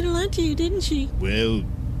 She made a lot to you, didn't she? Well,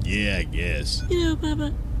 yeah, I guess.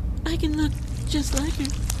 Bubba, I can look just like her,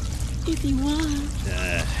 if you want.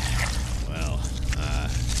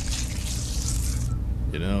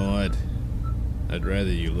 You know what? I'd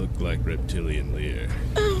rather you look like Reptilian Lear.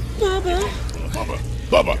 Oh, Bubba.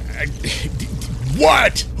 Bubba!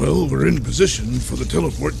 What? Well, we're in position for the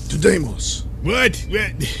teleport to Deimos. What?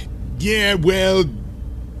 Yeah, well,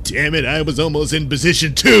 damn it, I was almost in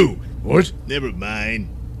position too. What? Never mind.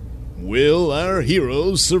 Will our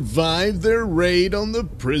heroes survive their raid on the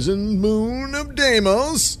prison moon of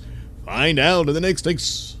Deimos? Find out in the next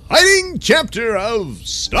exciting chapter of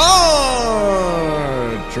Star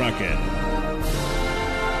Truckin.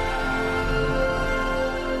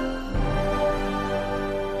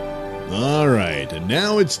 All right, and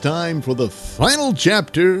now it's time for the final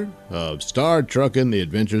chapter of Star Truckin' The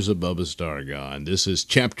Adventures of Bubba Stargone. This is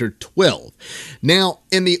Chapter 12. Now,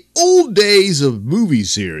 in the old days of movie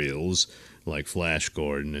serials, like Flash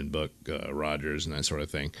Gordon and Buck Rogers and that sort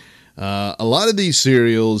of thing, a lot of these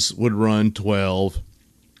serials would run 12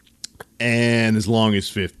 and as long as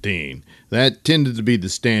 15. That tended to be the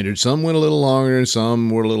standard. Some went a little longer, some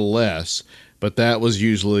were a little less. But that was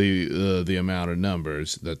usually the amount of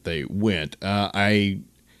numbers that they went. I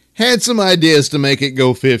had some ideas to make it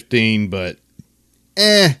go 15, but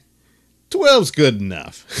 12's good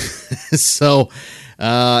enough. So,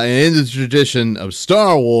 in the tradition of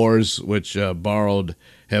Star Wars, which borrowed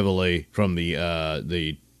heavily from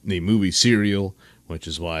the movie serial, which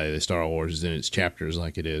is why the Star Wars is in its chapters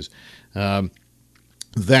like it is, that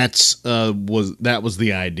was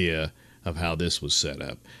the idea of how this was set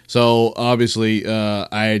up. So, obviously,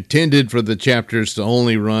 I intended for the chapters to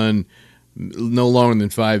only run no longer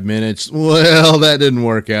than 5 minutes. Well, that didn't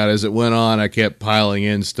work out. As it went on, I kept piling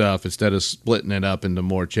in stuff instead of splitting it up into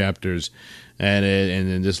more chapters. And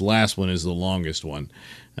then this last one is the longest one.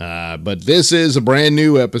 But this is a brand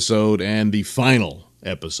new episode and the final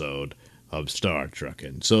episode of Star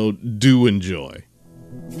Truckin'. So, do enjoy.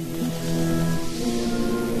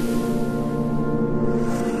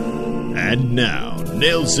 And now,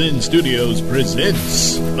 Nailsin Studios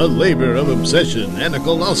presents a labor of obsession and a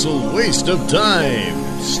colossal waste of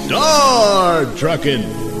time, Star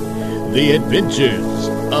Truckin', The Adventures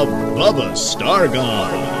of Bubba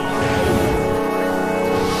Stargone.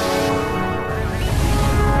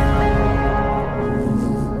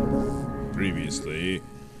 Previously,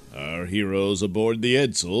 our heroes aboard the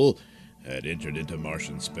Edsel had entered into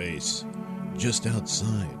Martian space, just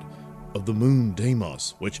outside of the moon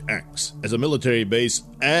Deimos, which acts as a military base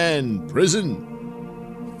and prison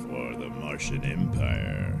for the Martian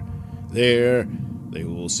Empire. There, they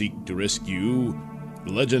will seek to rescue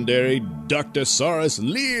the legendary Dr. Saurus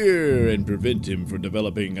Lear and prevent him from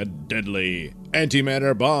developing a deadly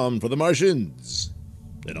antimatter bomb for the Martians,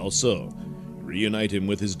 and also reunite him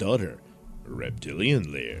with his daughter,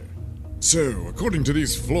 Reptilian Lear. So, according to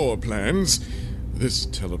these floor plans, this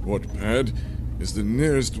teleport pad is the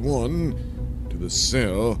nearest one to the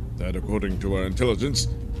cell that, according to our intelligence,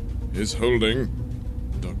 is holding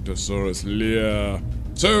Dr. Saurus Lear.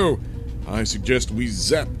 So, I suggest we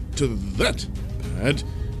zap to that pad,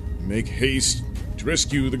 make haste to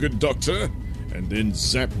rescue the good doctor, and then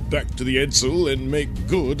zap back to the Edsel and make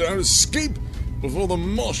good our escape before the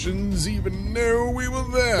Martians even know we were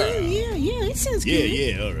there. Oh, yeah, that sounds good.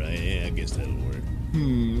 Yeah, all right, I guess that'll work.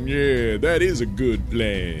 Yeah, that is a good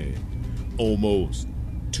plan. Almost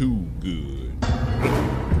too good.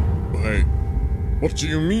 Why, what do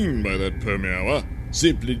you mean by that, Permeawa?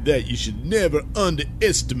 Simply that you should never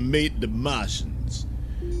underestimate the Martians.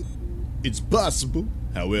 It's possible,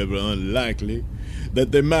 however unlikely,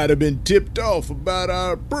 that they might have been tipped off about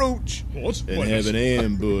our approach. What? And have an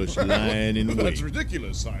ambush lying in wait. That's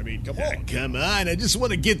ridiculous. I mean, come on. Come on, I just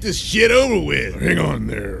want to get this shit over with. Hang on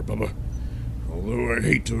there, Bubba. Although I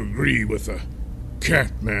hate to agree with the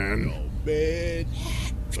cat man. Oh, man.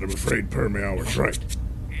 But I'm afraid Permeawa's right.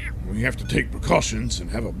 We have to take precautions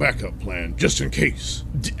and have a backup plan just in case.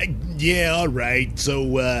 Yeah, all right.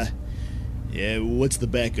 So, Yeah, what's the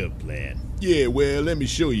backup plan? Yeah, well, let me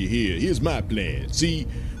show you here. Here's my plan. See,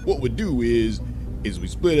 what we do is we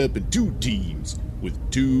split up in 2 teams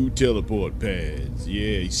with 2 teleport pads.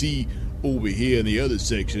 Yeah, you see, over here in the other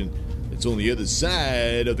section, it's on the other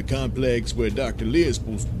side of the complex where Dr. Lear's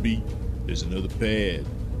supposed to be, there's another pad.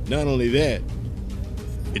 Not only that,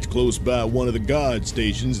 it's close by one of the guard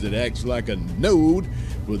stations that acts like a node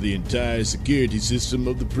for the entire security system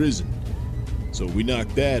of the prison. So if we knock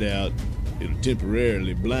that out, it'll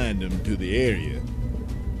temporarily blind them to the area.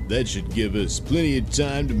 That should give us plenty of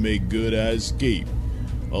time to make good our escape.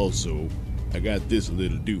 Also, I got this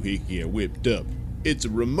little doohickey I whipped up. It's a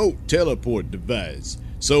remote teleport device.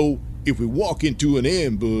 So, if we walk into an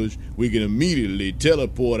ambush, we can immediately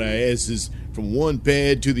teleport our asses from one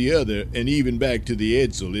pad to the other and even back to the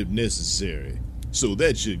Edsel if necessary. So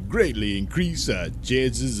that should greatly increase our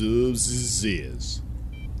chances of success.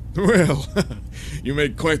 Well, you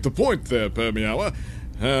made quite the point there, Permiawa.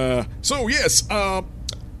 So yes,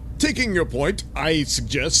 taking your point, I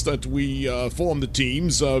suggest that we form the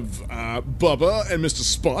teams of Bubba and Mr.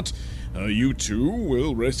 Spot. You two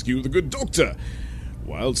will rescue the good doctor,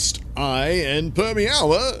 whilst I and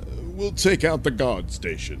Permiawa will take out the guard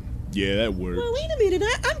station. Yeah, that works. Well, wait a minute,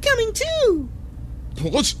 I'm coming too.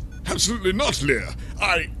 What? Absolutely not, Lear.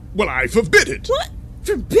 I forbid it. What?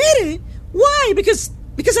 Forbid it? Why? Because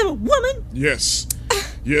I'm a woman? Yes.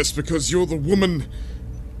 Yes, because you're the woman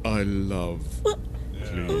I love. What?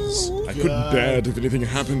 Please. I couldn't bear it if anything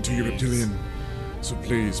happened to you, Reptilian. So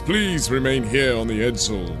please remain here on the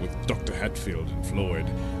Edsel with Dr. Hatfield and Floyd,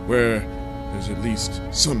 where there's at least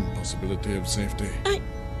some possibility of safety.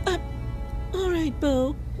 All right,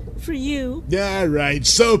 Bo. For you. All right,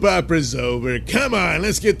 soap opera's over. Come on,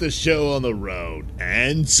 let's get the show on the road.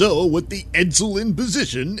 And so, with the Edsel in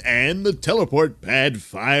position and the teleport pad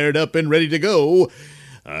fired up and ready to go,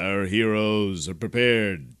 our heroes are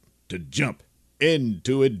prepared to jump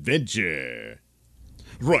into adventure.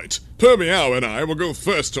 Right, Permiao and I will go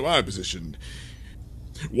first to our position.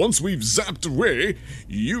 Once we've zapped away,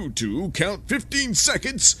 you two count 15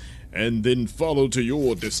 seconds and then follow to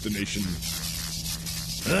your destination.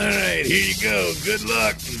 All right, here you go. Good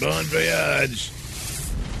luck and bon voyage.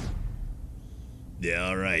 Yeah,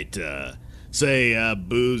 all right. Say,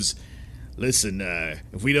 Booze, listen,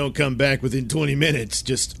 if we don't come back within 20 minutes,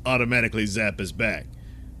 just automatically zap us back.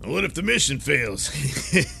 What if the mission fails?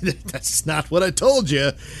 That's not what I told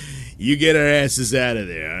you. You get our asses out of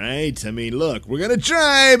there, all right? I mean, look, we're gonna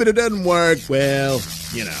try, but it doesn't work. Well,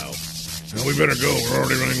 you know. Well, we better go. We're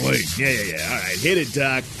already running late. Yeah. All right, hit it,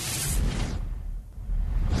 Doc.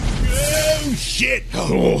 Oh, shit!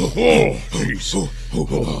 Jeez.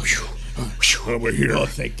 We're here. Oh,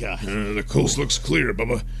 thank God. The coast looks clear,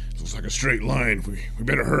 Bubba. Looks like a straight line. We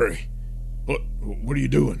better hurry. What are you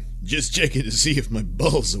doing? Just checking to see if my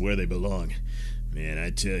balls are where they belong. Man, I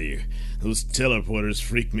tell you, those teleporters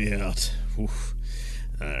freak me out. Oof.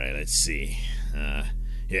 All right, let's see. Yeah,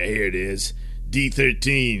 here it is.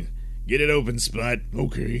 D13. Get it open, Spot.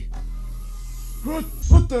 Okay. What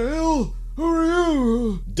the hell? Who are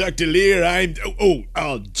you? Dr. Lear, I'm... Oh,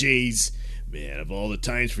 jeez. Man, of all the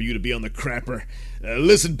times for you to be on the crapper.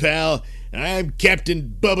 Listen, pal, I'm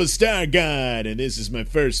Captain Bubba Stargod, and this is my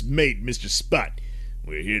first mate, Mr. Spot.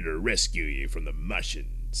 We're here to rescue you from the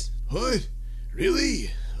Martians. What?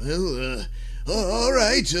 Really? Well, all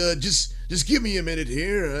right. Just give me a minute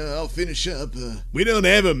here. I'll finish up. We don't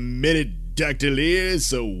have a minute, Dr. Lear,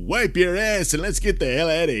 so wipe your ass and let's get the hell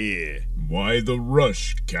out of here. Why the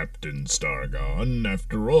rush, Captain Stargon?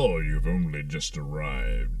 After all, you've only just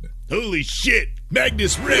arrived. Holy shit!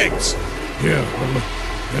 Magnus Rex! Yeah,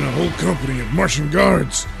 and a whole company of Martian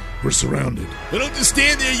guards. We're surrounded. Well, don't just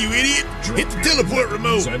stand there, you idiot! Hit the teleport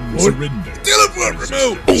remote! And surrender. Teleport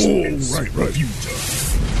remote! Oh, right.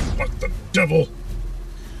 What the devil?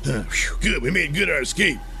 Good, we made good our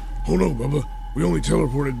escape. Oh no, Bubba. We only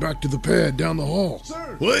teleported back to the pad down the hall.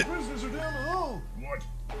 Sir, what? The prisoners are down the hall. What?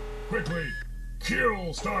 Quickly,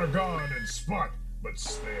 kill Stargon and Spot, but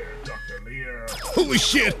spare Dr. Lear. Holy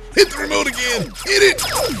shit! Hit the remote again! Hit it!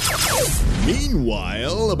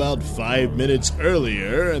 Meanwhile, about 5 minutes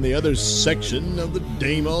earlier, in the other section of the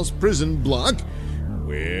Deimos prison block,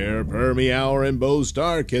 where Permiauer and Bo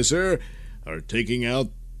Starkisser are taking out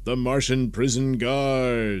the Martian prison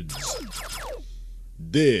guards.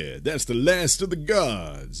 There, that's the last of the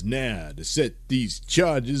guards. Now, to set these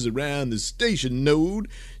charges around the station node,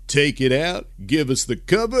 take it out, give us the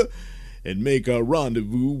cover, and make our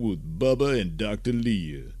rendezvous with Bubba and Dr.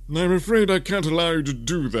 Lear. I'm afraid I can't allow you to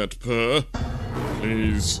do that, Per.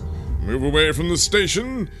 Please, move away from the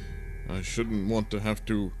station. I shouldn't want to have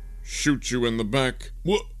to shoot you in the back.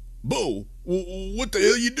 Bo, what the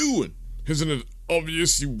hell you doing? Isn't it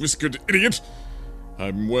obvious, you whiskered idiot?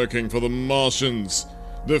 I'm working for the Martians.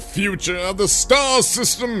 The future of the star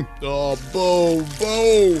system. Oh, Bo.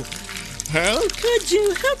 How could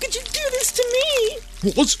you? How could you do this to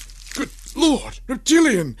me? What? Good Lord,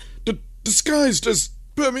 reptilian, disguised as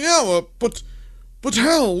Permeawa, but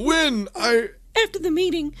how? When? After the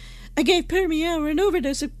meeting, I gave Permeawa an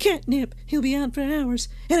overdose of catnip. He'll be out for hours.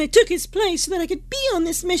 And I took his place so that I could be on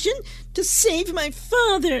this mission to save my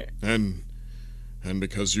father. And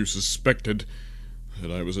because you suspected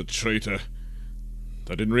that I was a traitor,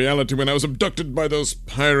 that in reality when I was abducted by those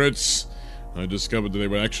pirates, I discovered that they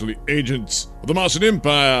were actually agents of the Martian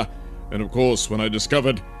Empire. And of course, when I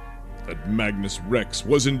discovered that Magnus Rex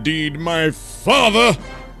was indeed my father,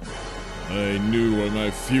 I knew where my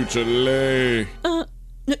future lay.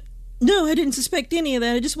 No, I didn't suspect any of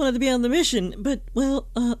that. I just wanted to be on the mission. But, well,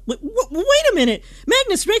 wait a minute.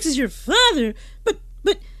 Magnus Rex is your father.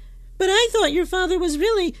 But I thought your father was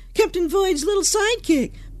really Captain Void's little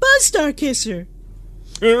sidekick, Buzz Starkisser.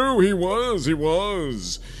 Oh, he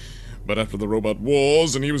was. But after the robot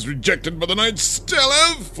wars and he was rejected by the Knight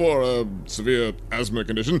Stellar for a severe asthma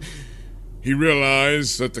condition, he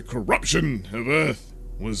realized that the corruption of Earth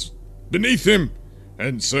was beneath him.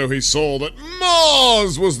 And so he saw that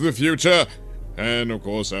Mars was the future. And, of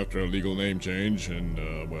course, after a legal name change and,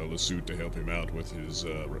 a suit to help him out with his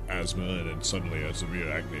asthma and then suddenly a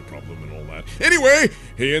severe acne problem and all that. Anyway,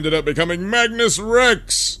 he ended up becoming Magnus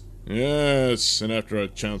Rex. Yes, and after a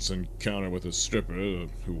chance encounter with a stripper,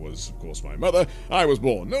 who was, of course, my mother, I was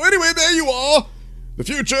born. No, anyway, there you are. The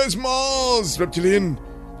future is Mars, Reptilian.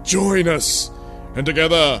 Join us. And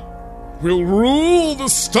together, we'll rule the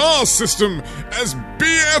star system as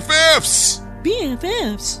BFFs.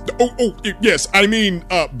 BFFs? Oh, yes, I mean,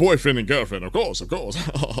 boyfriend and girlfriend, of course.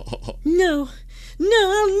 No,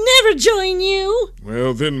 I'll never join you.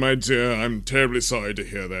 Well then, my dear, I'm terribly sorry to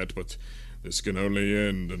hear that, but this can only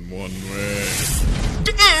end in one way.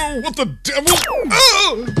 Oh, what the devil?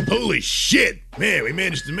 Oh! Holy shit! Man, we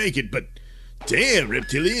managed to make it, but damn,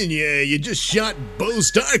 Reptilian, you just shot Bo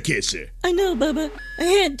Starkisser. I know, Bubba. I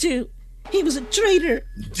had to. He was a traitor.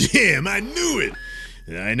 Damn, I knew it.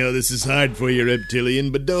 I know this is hard for you,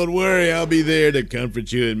 Reptilian, but don't worry, I'll be there to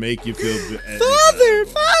comfort you and make you feel... Father!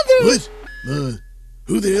 What?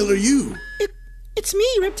 Who the hell are you? It's me,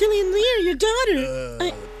 Reptilian Lear, your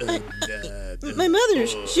daughter. My mother,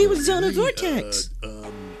 she was Zona Vortex.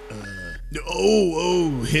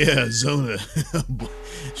 Yeah, Zona.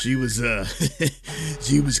 She was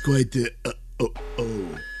quite the...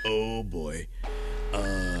 oh, boy.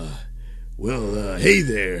 Hey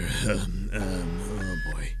there. Oh,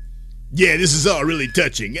 boy. Yeah, this is all really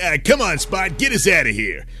touching. Come on, Spot, get us out of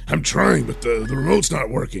here. I'm trying, but the remote's not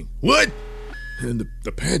working. What? And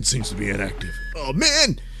the pad seems to be inactive. Oh,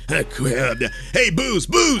 man. Hey,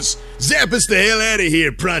 Booze, zap us the hell out of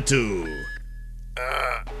here, pronto.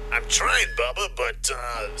 I'm trying, Bubba, but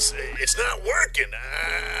it's not working.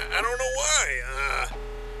 I don't know why.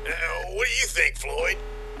 What do you think, Floyd?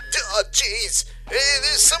 Oh, jeez.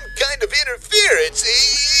 There's some kind of interference.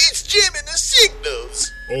 It's jamming the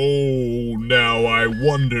signals. Oh, now I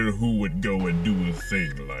wonder who would go and do a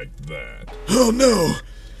thing like that. Oh, no.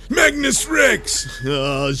 Magnus Rex!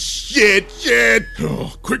 Oh, shit!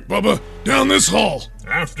 Oh, quick, Bubba, down this hall!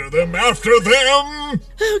 After them! Oh,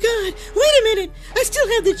 God, wait a minute! I still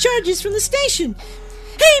have the charges from the station!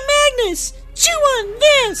 Hey, Magnus! Chew on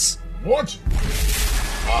this! What?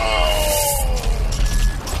 Oh!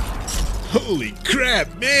 Holy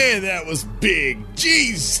crap, man, that was big!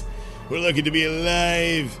 Jeez! We're lucky to be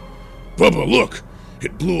alive! Bubba, look!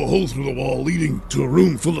 It blew a hole through the wall leading to a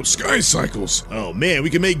room full of sky cycles. Oh, man, we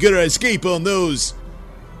can make good our escape on those.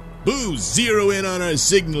 Booze, zero in on our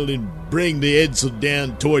signal and bring the Edsel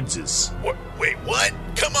down towards us. What? Wait, what?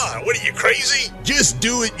 Come on, what are you, crazy? Just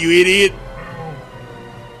do it, you idiot. Oh,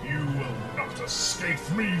 you will not escape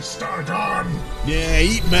me, Stargon. Yeah,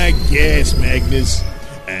 eat my gas, Magnus.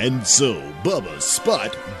 And so, Bubba,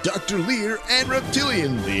 Spot, Dr. Lear, and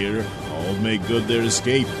Reptilian Lear all make good their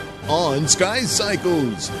escape on sky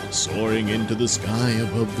cycles, soaring into the sky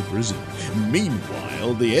above the prison.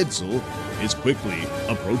 Meanwhile, the Edsel is quickly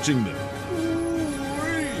approaching them.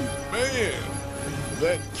 Man,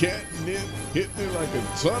 that catnip hit me like a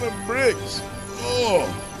ton of bricks. Oh,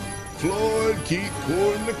 Floyd, keep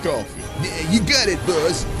pouring the coffee. Yeah, you got it,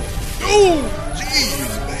 Buzz. Oh, jeez,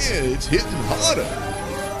 man, it's hitting harder.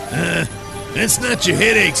 That's not your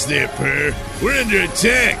headaches there, Purr. We're under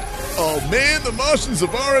attack. Oh, man, the Martians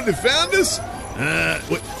have already found us?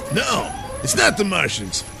 What? No, it's not the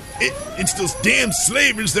Martians. It's those damn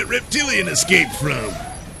slavers that Reptilian escaped from.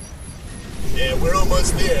 Yeah, we're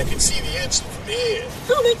almost there. I can see the Edsel from here.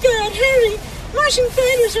 Oh my God, hurry! Martian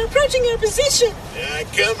fighters are approaching our position.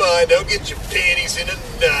 Come on, don't get your panties in a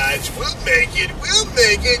knot. We'll make it. We'll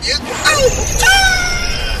make it.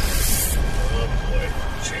 Oh boy,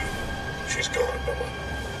 she's gone, Bubba.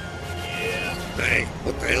 Yeah. Hey,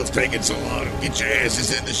 what the hell's taking so long? Get your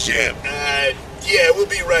asses in the ship. Yeah, we'll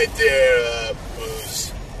be right there,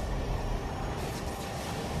 Booze.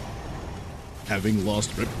 Having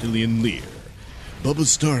lost Reptilian Lear, Bubba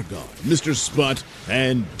Stargone, Mr. Spot,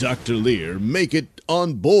 and Dr. Lear make it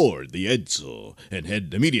on board the Edsel and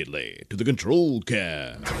head immediately to the control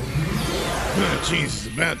cab. Oh, jeez, it's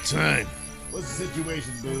about time. What's the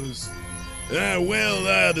situation, Booze?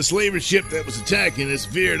 The slaver ship that was attacking us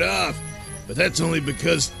veered off, but that's only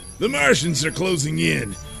because the Martians are closing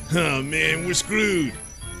in. Oh, man, we're screwed.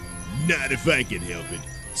 Not if I can help it.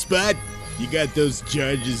 Spot, you got those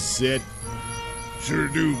charges set? Sure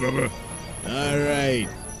do, Bubba. All right.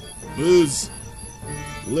 Booze,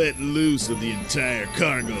 let loose of the entire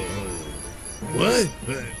cargo hold. What?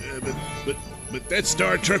 But that's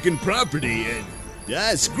Star Truckin property, and...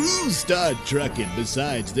 Screw Star Truckin.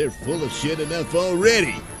 Besides, they're full of shit enough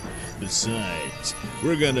already. Besides,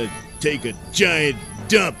 we're gonna take a giant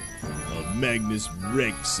dump of Magnus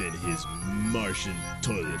Rex and his Martian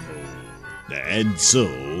toilet hole. And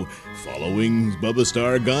so, following Bubba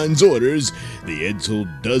Stargone's orders, the Edsel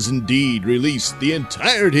does indeed release the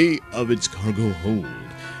entirety of its cargo hold.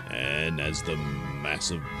 And as the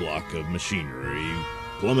massive block of machinery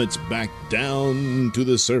plummets back down to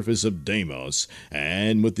the surface of Deimos,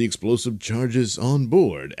 and with the explosive charges on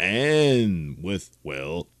board, and with,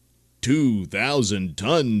 2,000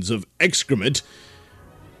 tons of excrement,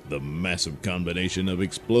 the massive combination of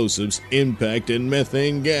explosives, impact, and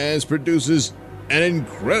methane gas produces an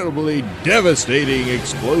incredibly devastating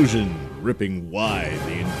explosion, ripping wide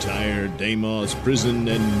the entire Deimos prison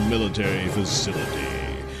and military facility,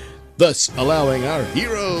 thus allowing our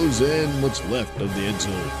heroes and what's left of the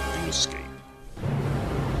Edsel to escape.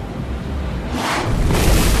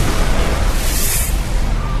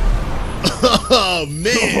 Oh,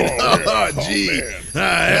 man. Oh, gee.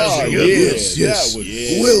 Yes.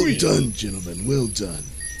 Well done, gentlemen. Well done.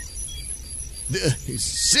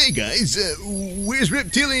 Say, guys, where's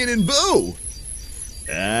Reptilian and Bo?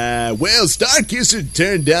 Starkisser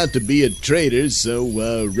turned out to be a traitor, so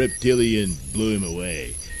Reptilian blew him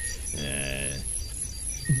away. And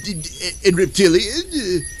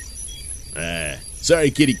Reptilian?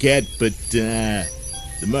 Sorry, kitty cat, but the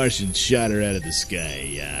Martian shot her out of the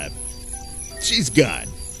sky. She's gone.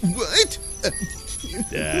 What?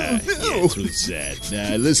 Yeah, it's really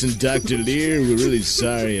sad. Listen, Dr. Lear, we're really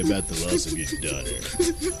sorry about the loss of your daughter.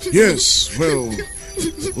 Yes, well,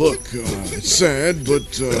 look, it's sad,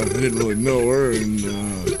 but I didn't really know her, and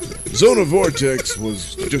Zona Vortex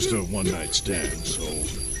was just a one-night stand, so,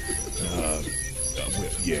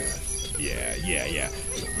 yeah.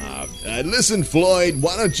 Listen, Floyd,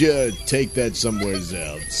 why don't you take that somewhere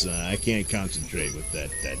else? I can't concentrate with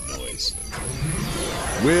that noise.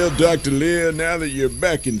 Well, Dr. Lear, now that you're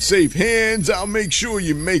back in safe hands, I'll make sure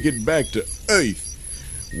you make it back to Earth,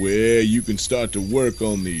 where you can start to work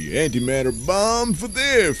on the antimatter bomb for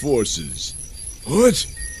their forces. What?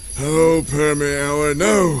 Oh, Permy Hour,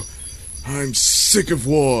 no. I'm sick of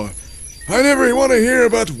war. I never want to hear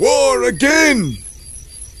about war again.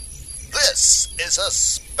 This is a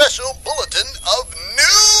special bulletin of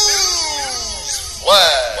news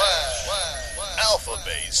flash. Alpha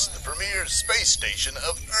Base, the premier space station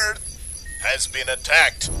of Earth, has been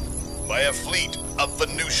attacked by a fleet of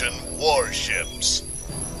Venusian warships.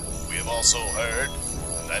 We have also heard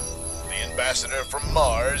that the ambassador from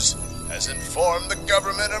Mars has informed the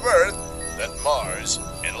government of Earth that Mars,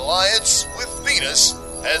 in alliance with Venus,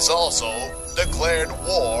 has also declared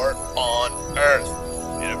war on Earth.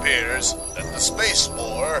 It appears that the space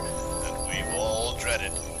war that we've all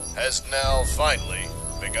dreaded has now finally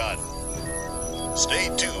begun. Stay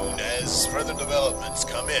tuned as further developments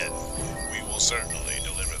come in. We will certainly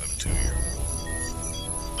deliver them to you.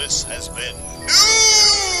 This has been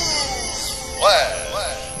News Flash.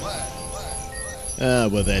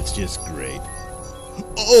 Well, that's just great.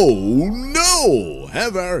 Oh, no!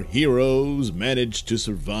 Have our heroes managed to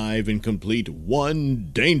survive and complete one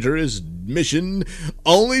dangerous mission,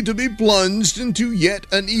 only to be plunged into yet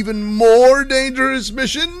an even more dangerous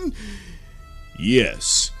mission?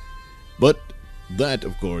 Yes, but that,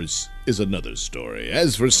 of course, is another story.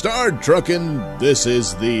 As for Star Truckin, this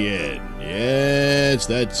is the end. Yes,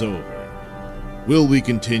 that's over. Will we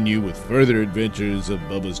continue with further adventures of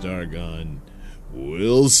Bubba Stargone?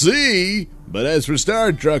 We'll see. But as for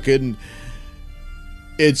Star Truckin,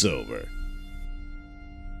 it's over.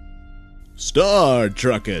 Star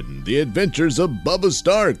Truckin, The Adventures of Bubba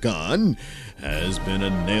Starcon, has been a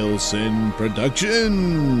Nailsin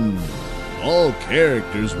production. All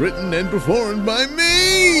characters written and performed by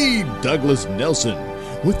me, Douglas Nelson,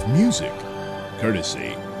 with music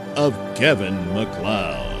courtesy of Kevin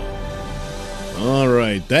MacLeod. All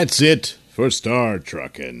right, that's it for Star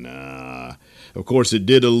Truckin. Of course, it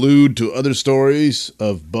did allude to other stories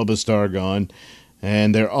of Bubba Stargone,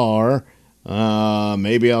 and there are.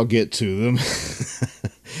 Maybe I'll get to them.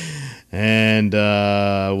 And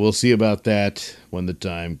we'll see about that when the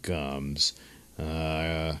time comes.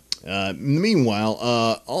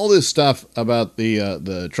 Meanwhile, all this stuff about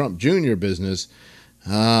the Trump Jr. business,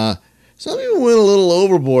 some people went a little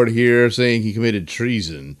overboard here, saying he committed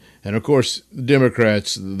treason. And of course, the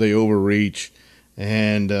Democrats, they overreach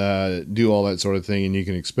and do all that sort of thing, and you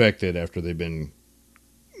can expect it after they've been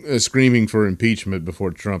screaming for impeachment before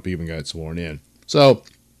Trump even got sworn in. So,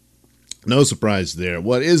 no surprise there.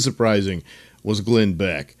 What is surprising was Glenn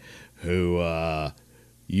Beck, who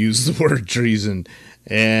used the word treason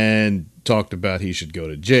and talked about he should go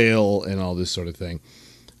to jail and all this sort of thing.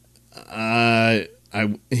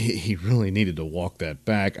 He really needed to walk that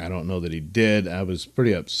back. I don't know that he did. I was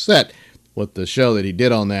pretty upset with the show that he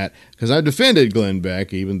did on that, because I defended Glenn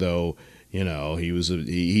Beck, even though, you know,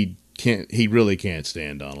 he really can't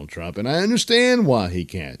stand Donald Trump, and I understand why he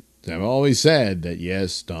can't. I've always said that,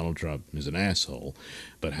 yes, Donald Trump is an asshole,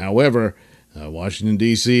 but however, Washington,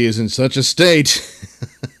 D.C. is in such a state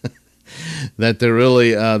that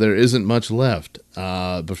there isn't much left.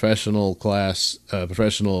 Professional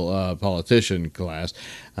politician class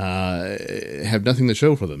have nothing to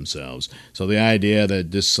show for themselves. So the idea that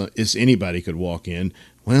this anybody could walk in,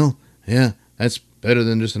 well, yeah, that's better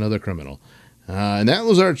than just another criminal. And that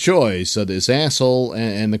was our choice, this asshole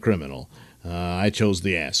and the criminal. I chose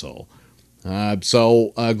the asshole.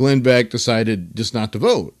 So Glenn Beck decided just not to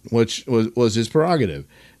vote, which was his prerogative,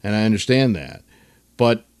 and I understand that.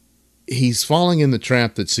 But he's falling in the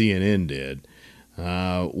trap that CNN did,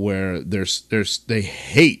 where they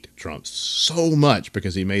hate Trump so much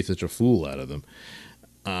because he made such a fool out of them,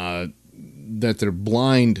 that they're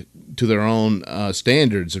blind to their own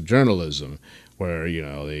standards of journalism, where, you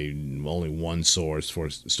know, they only one source for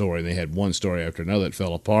a story, and they had one story after another that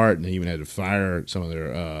fell apart, and they even had to fire some of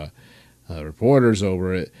their reporters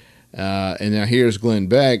over it. And now here's Glenn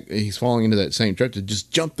Beck. He's falling into that same trap to just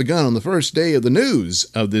jump the gun on the first day of the news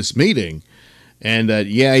of this meeting. And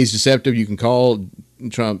yeah, he's deceptive. You can call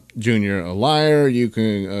Trump Jr. a liar. You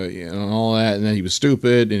can, all that, and that he was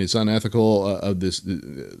stupid and it's unethical of this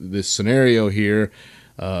scenario here.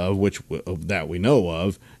 That we know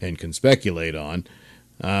of and can speculate on,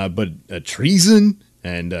 but treason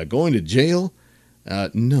and going to jail,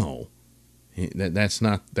 no, that's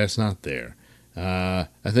not there. I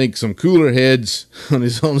think some cooler heads on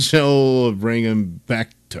his own show will bring him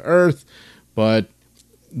back to earth, but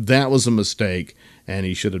that was a mistake, and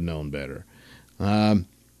he should have known better.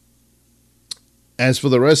 As for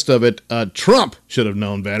the rest of it, Trump should have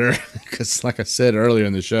known better, because like I said earlier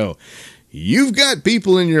in the show, you've got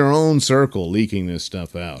people in your own circle leaking this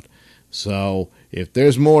stuff out. So if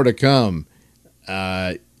there's more to come,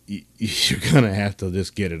 you're going to have to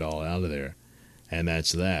just get it all out of there. And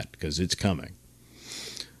that's that, because it's coming.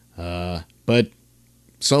 But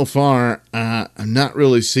so far, I'm not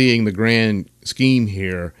really seeing the grand scheme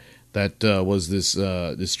here that was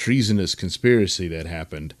this treasonous conspiracy that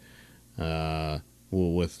happened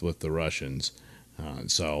with the Russians.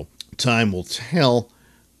 So time will tell.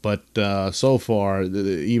 But so far,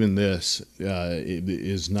 even this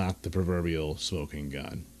is not the proverbial smoking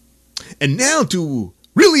gun. And now to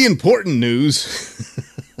really important news.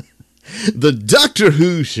 The Doctor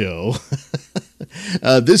Who show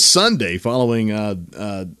this Sunday, following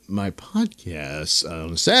my podcast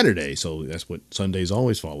on Saturday. So that's what Sundays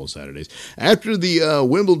always follow, Saturdays. After the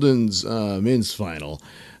Wimbledon's men's final,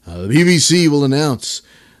 the BBC will announce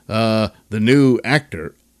the new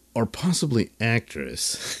actor, or possibly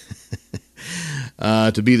actress,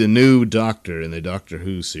 to be the new Doctor in the Doctor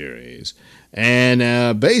Who series.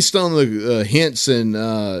 And based on the hints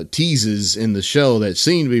and teases in the show that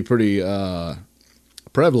seem to be pretty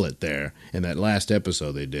prevalent there in that last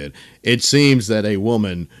episode they did, it seems that a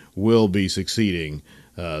woman will be succeeding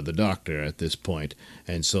the Doctor at this point.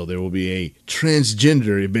 And so there will be a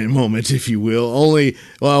transgender moment, if you will. Only,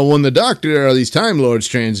 well, when the Doctor or these Time Lords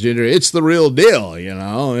transgender, it's the real deal, you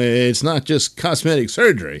know. It's not just cosmetic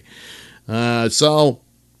surgery. So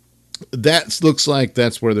that looks like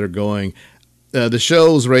that's where they're going. The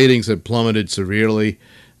show's ratings have plummeted severely.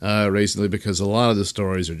 recently because a lot of the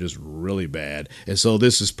stories are just really bad. And so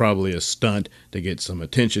this is probably a stunt to get some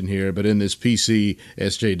attention here. But in this PC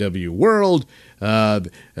SJW world,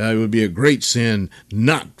 it would be a great sin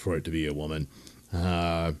not for it to be a woman.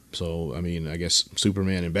 So, I mean, I guess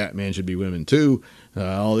Superman and Batman should be women too,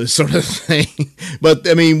 all this sort of thing. But,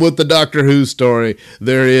 I mean, with the Doctor Who story,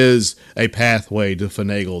 there is a pathway to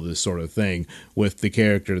finagle this sort of thing with the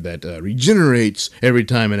character that regenerates every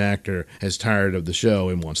time an actor is tired of the show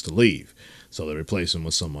and wants to leave. So they replace him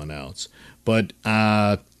with someone else. But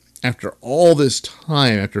after all this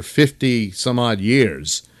time, after 50 some odd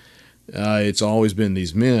years, it's always been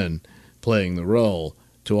these men playing the role.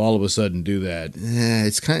 To all of a sudden do that,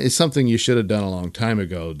 it's something you should have done a long time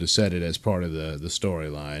ago to set it as part of the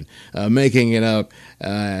storyline. Making it up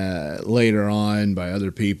later on by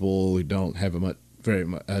other people who don't have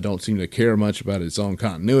don't seem to care much about its own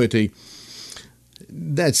continuity,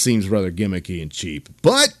 that seems rather gimmicky and cheap.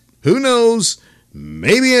 But who knows?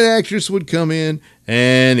 Maybe an actress would come in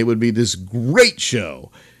and it would be this great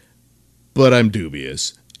show. But I'm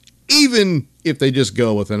dubious. Even if they just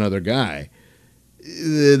go with another guy,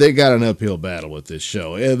 they got an uphill battle with this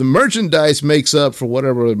show. The merchandise makes up for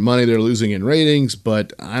whatever money they're losing in ratings,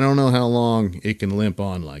 but I don't know how long it can limp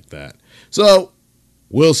on like that. So,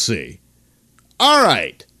 we'll see. All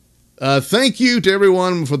right. Thank you to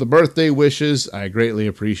everyone for the birthday wishes. I greatly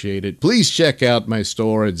appreciate it. Please check out my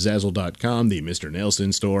store at Zazzle.com, the Mr.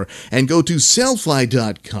 Nailsin store, and go to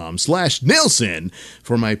Sellfly.com/Nailsin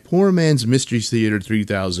for my Poor Man's Mysteries Theater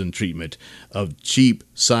 3000 treatment of cheap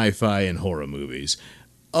sci-fi and horror movies.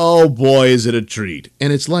 Oh boy, is it a treat.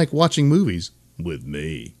 And it's like watching movies with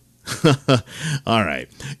me. All right.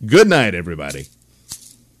 Good night, everybody.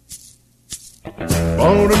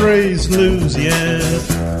 Born and raised in Louisiana,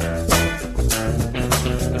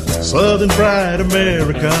 Southern Fried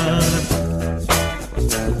Americana.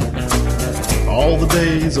 All the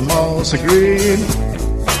days of mossy green,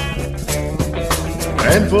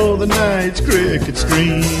 and for the night's cricket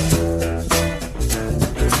scream.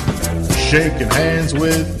 Shaking hands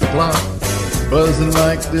with the clock, buzzing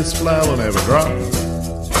like this fly will never drop.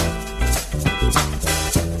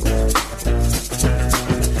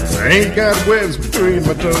 I ain't got webs between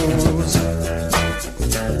my toes,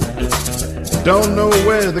 don't know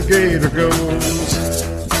where the gator goes.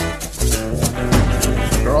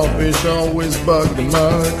 Crawfish always bug the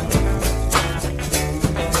mud,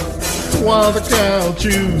 while the cow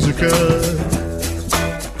chews her cud.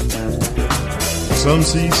 Some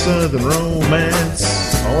see southern romance,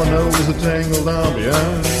 all I know is a tangled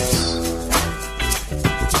ambiance.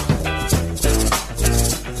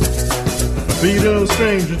 Be no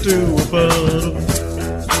stranger to a puddle.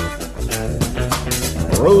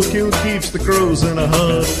 Roadkill keeps the crows in a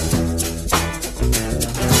huddle.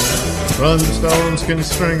 Thunderstorms can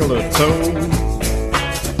strangle a toad.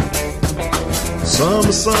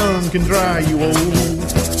 Summer sun can dry you old.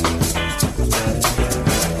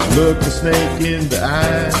 Look the snake in the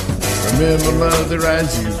eye. Remember, mother,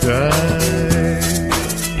 as you die.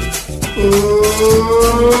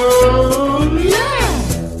 Oh, yeah.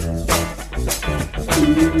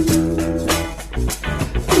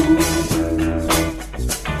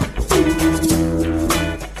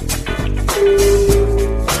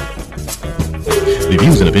 The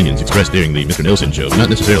views and opinions expressed during the Mr. Nailsin Show do not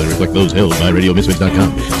necessarily reflect those held by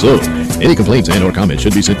RadioMisfits.com. So, any complaints and or comments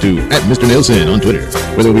should be sent to @Mr. Nailsin on Twitter,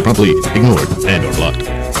 where they will be promptly ignored and or blocked.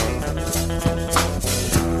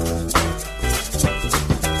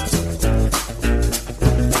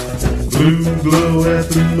 Blue glow at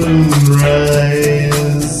the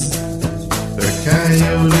moonrise, the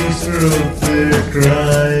coyotes throw up their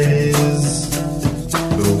cries,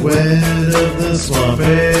 the wet of the swamp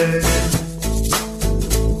air,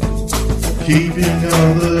 keeping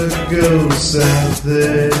all the ghosts out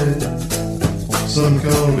there. Some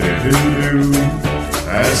call it voodoo,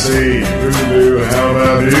 I say voodoo, how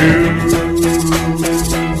about you?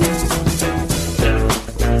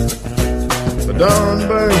 The dawn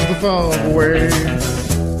burns the fog away,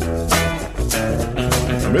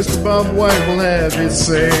 Mr. Bob White will have his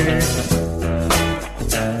say.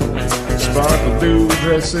 Sparkle dew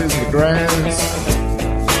dresses the grass,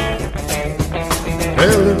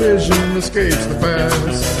 television escapes the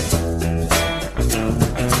past.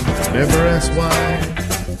 Never ask why,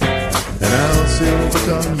 and I'll silver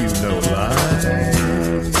tongue you no lie.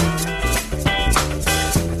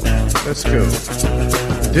 Let's go.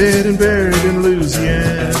 Dead and buried in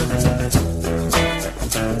Louisiana,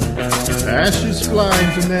 ashes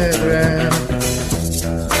flying to Nevada.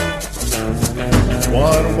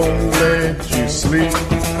 Water won't let you sleep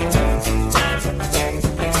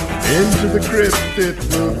Into the crypt it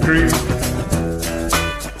will creep.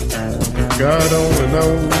 God only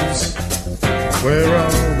knows where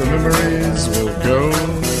all the memories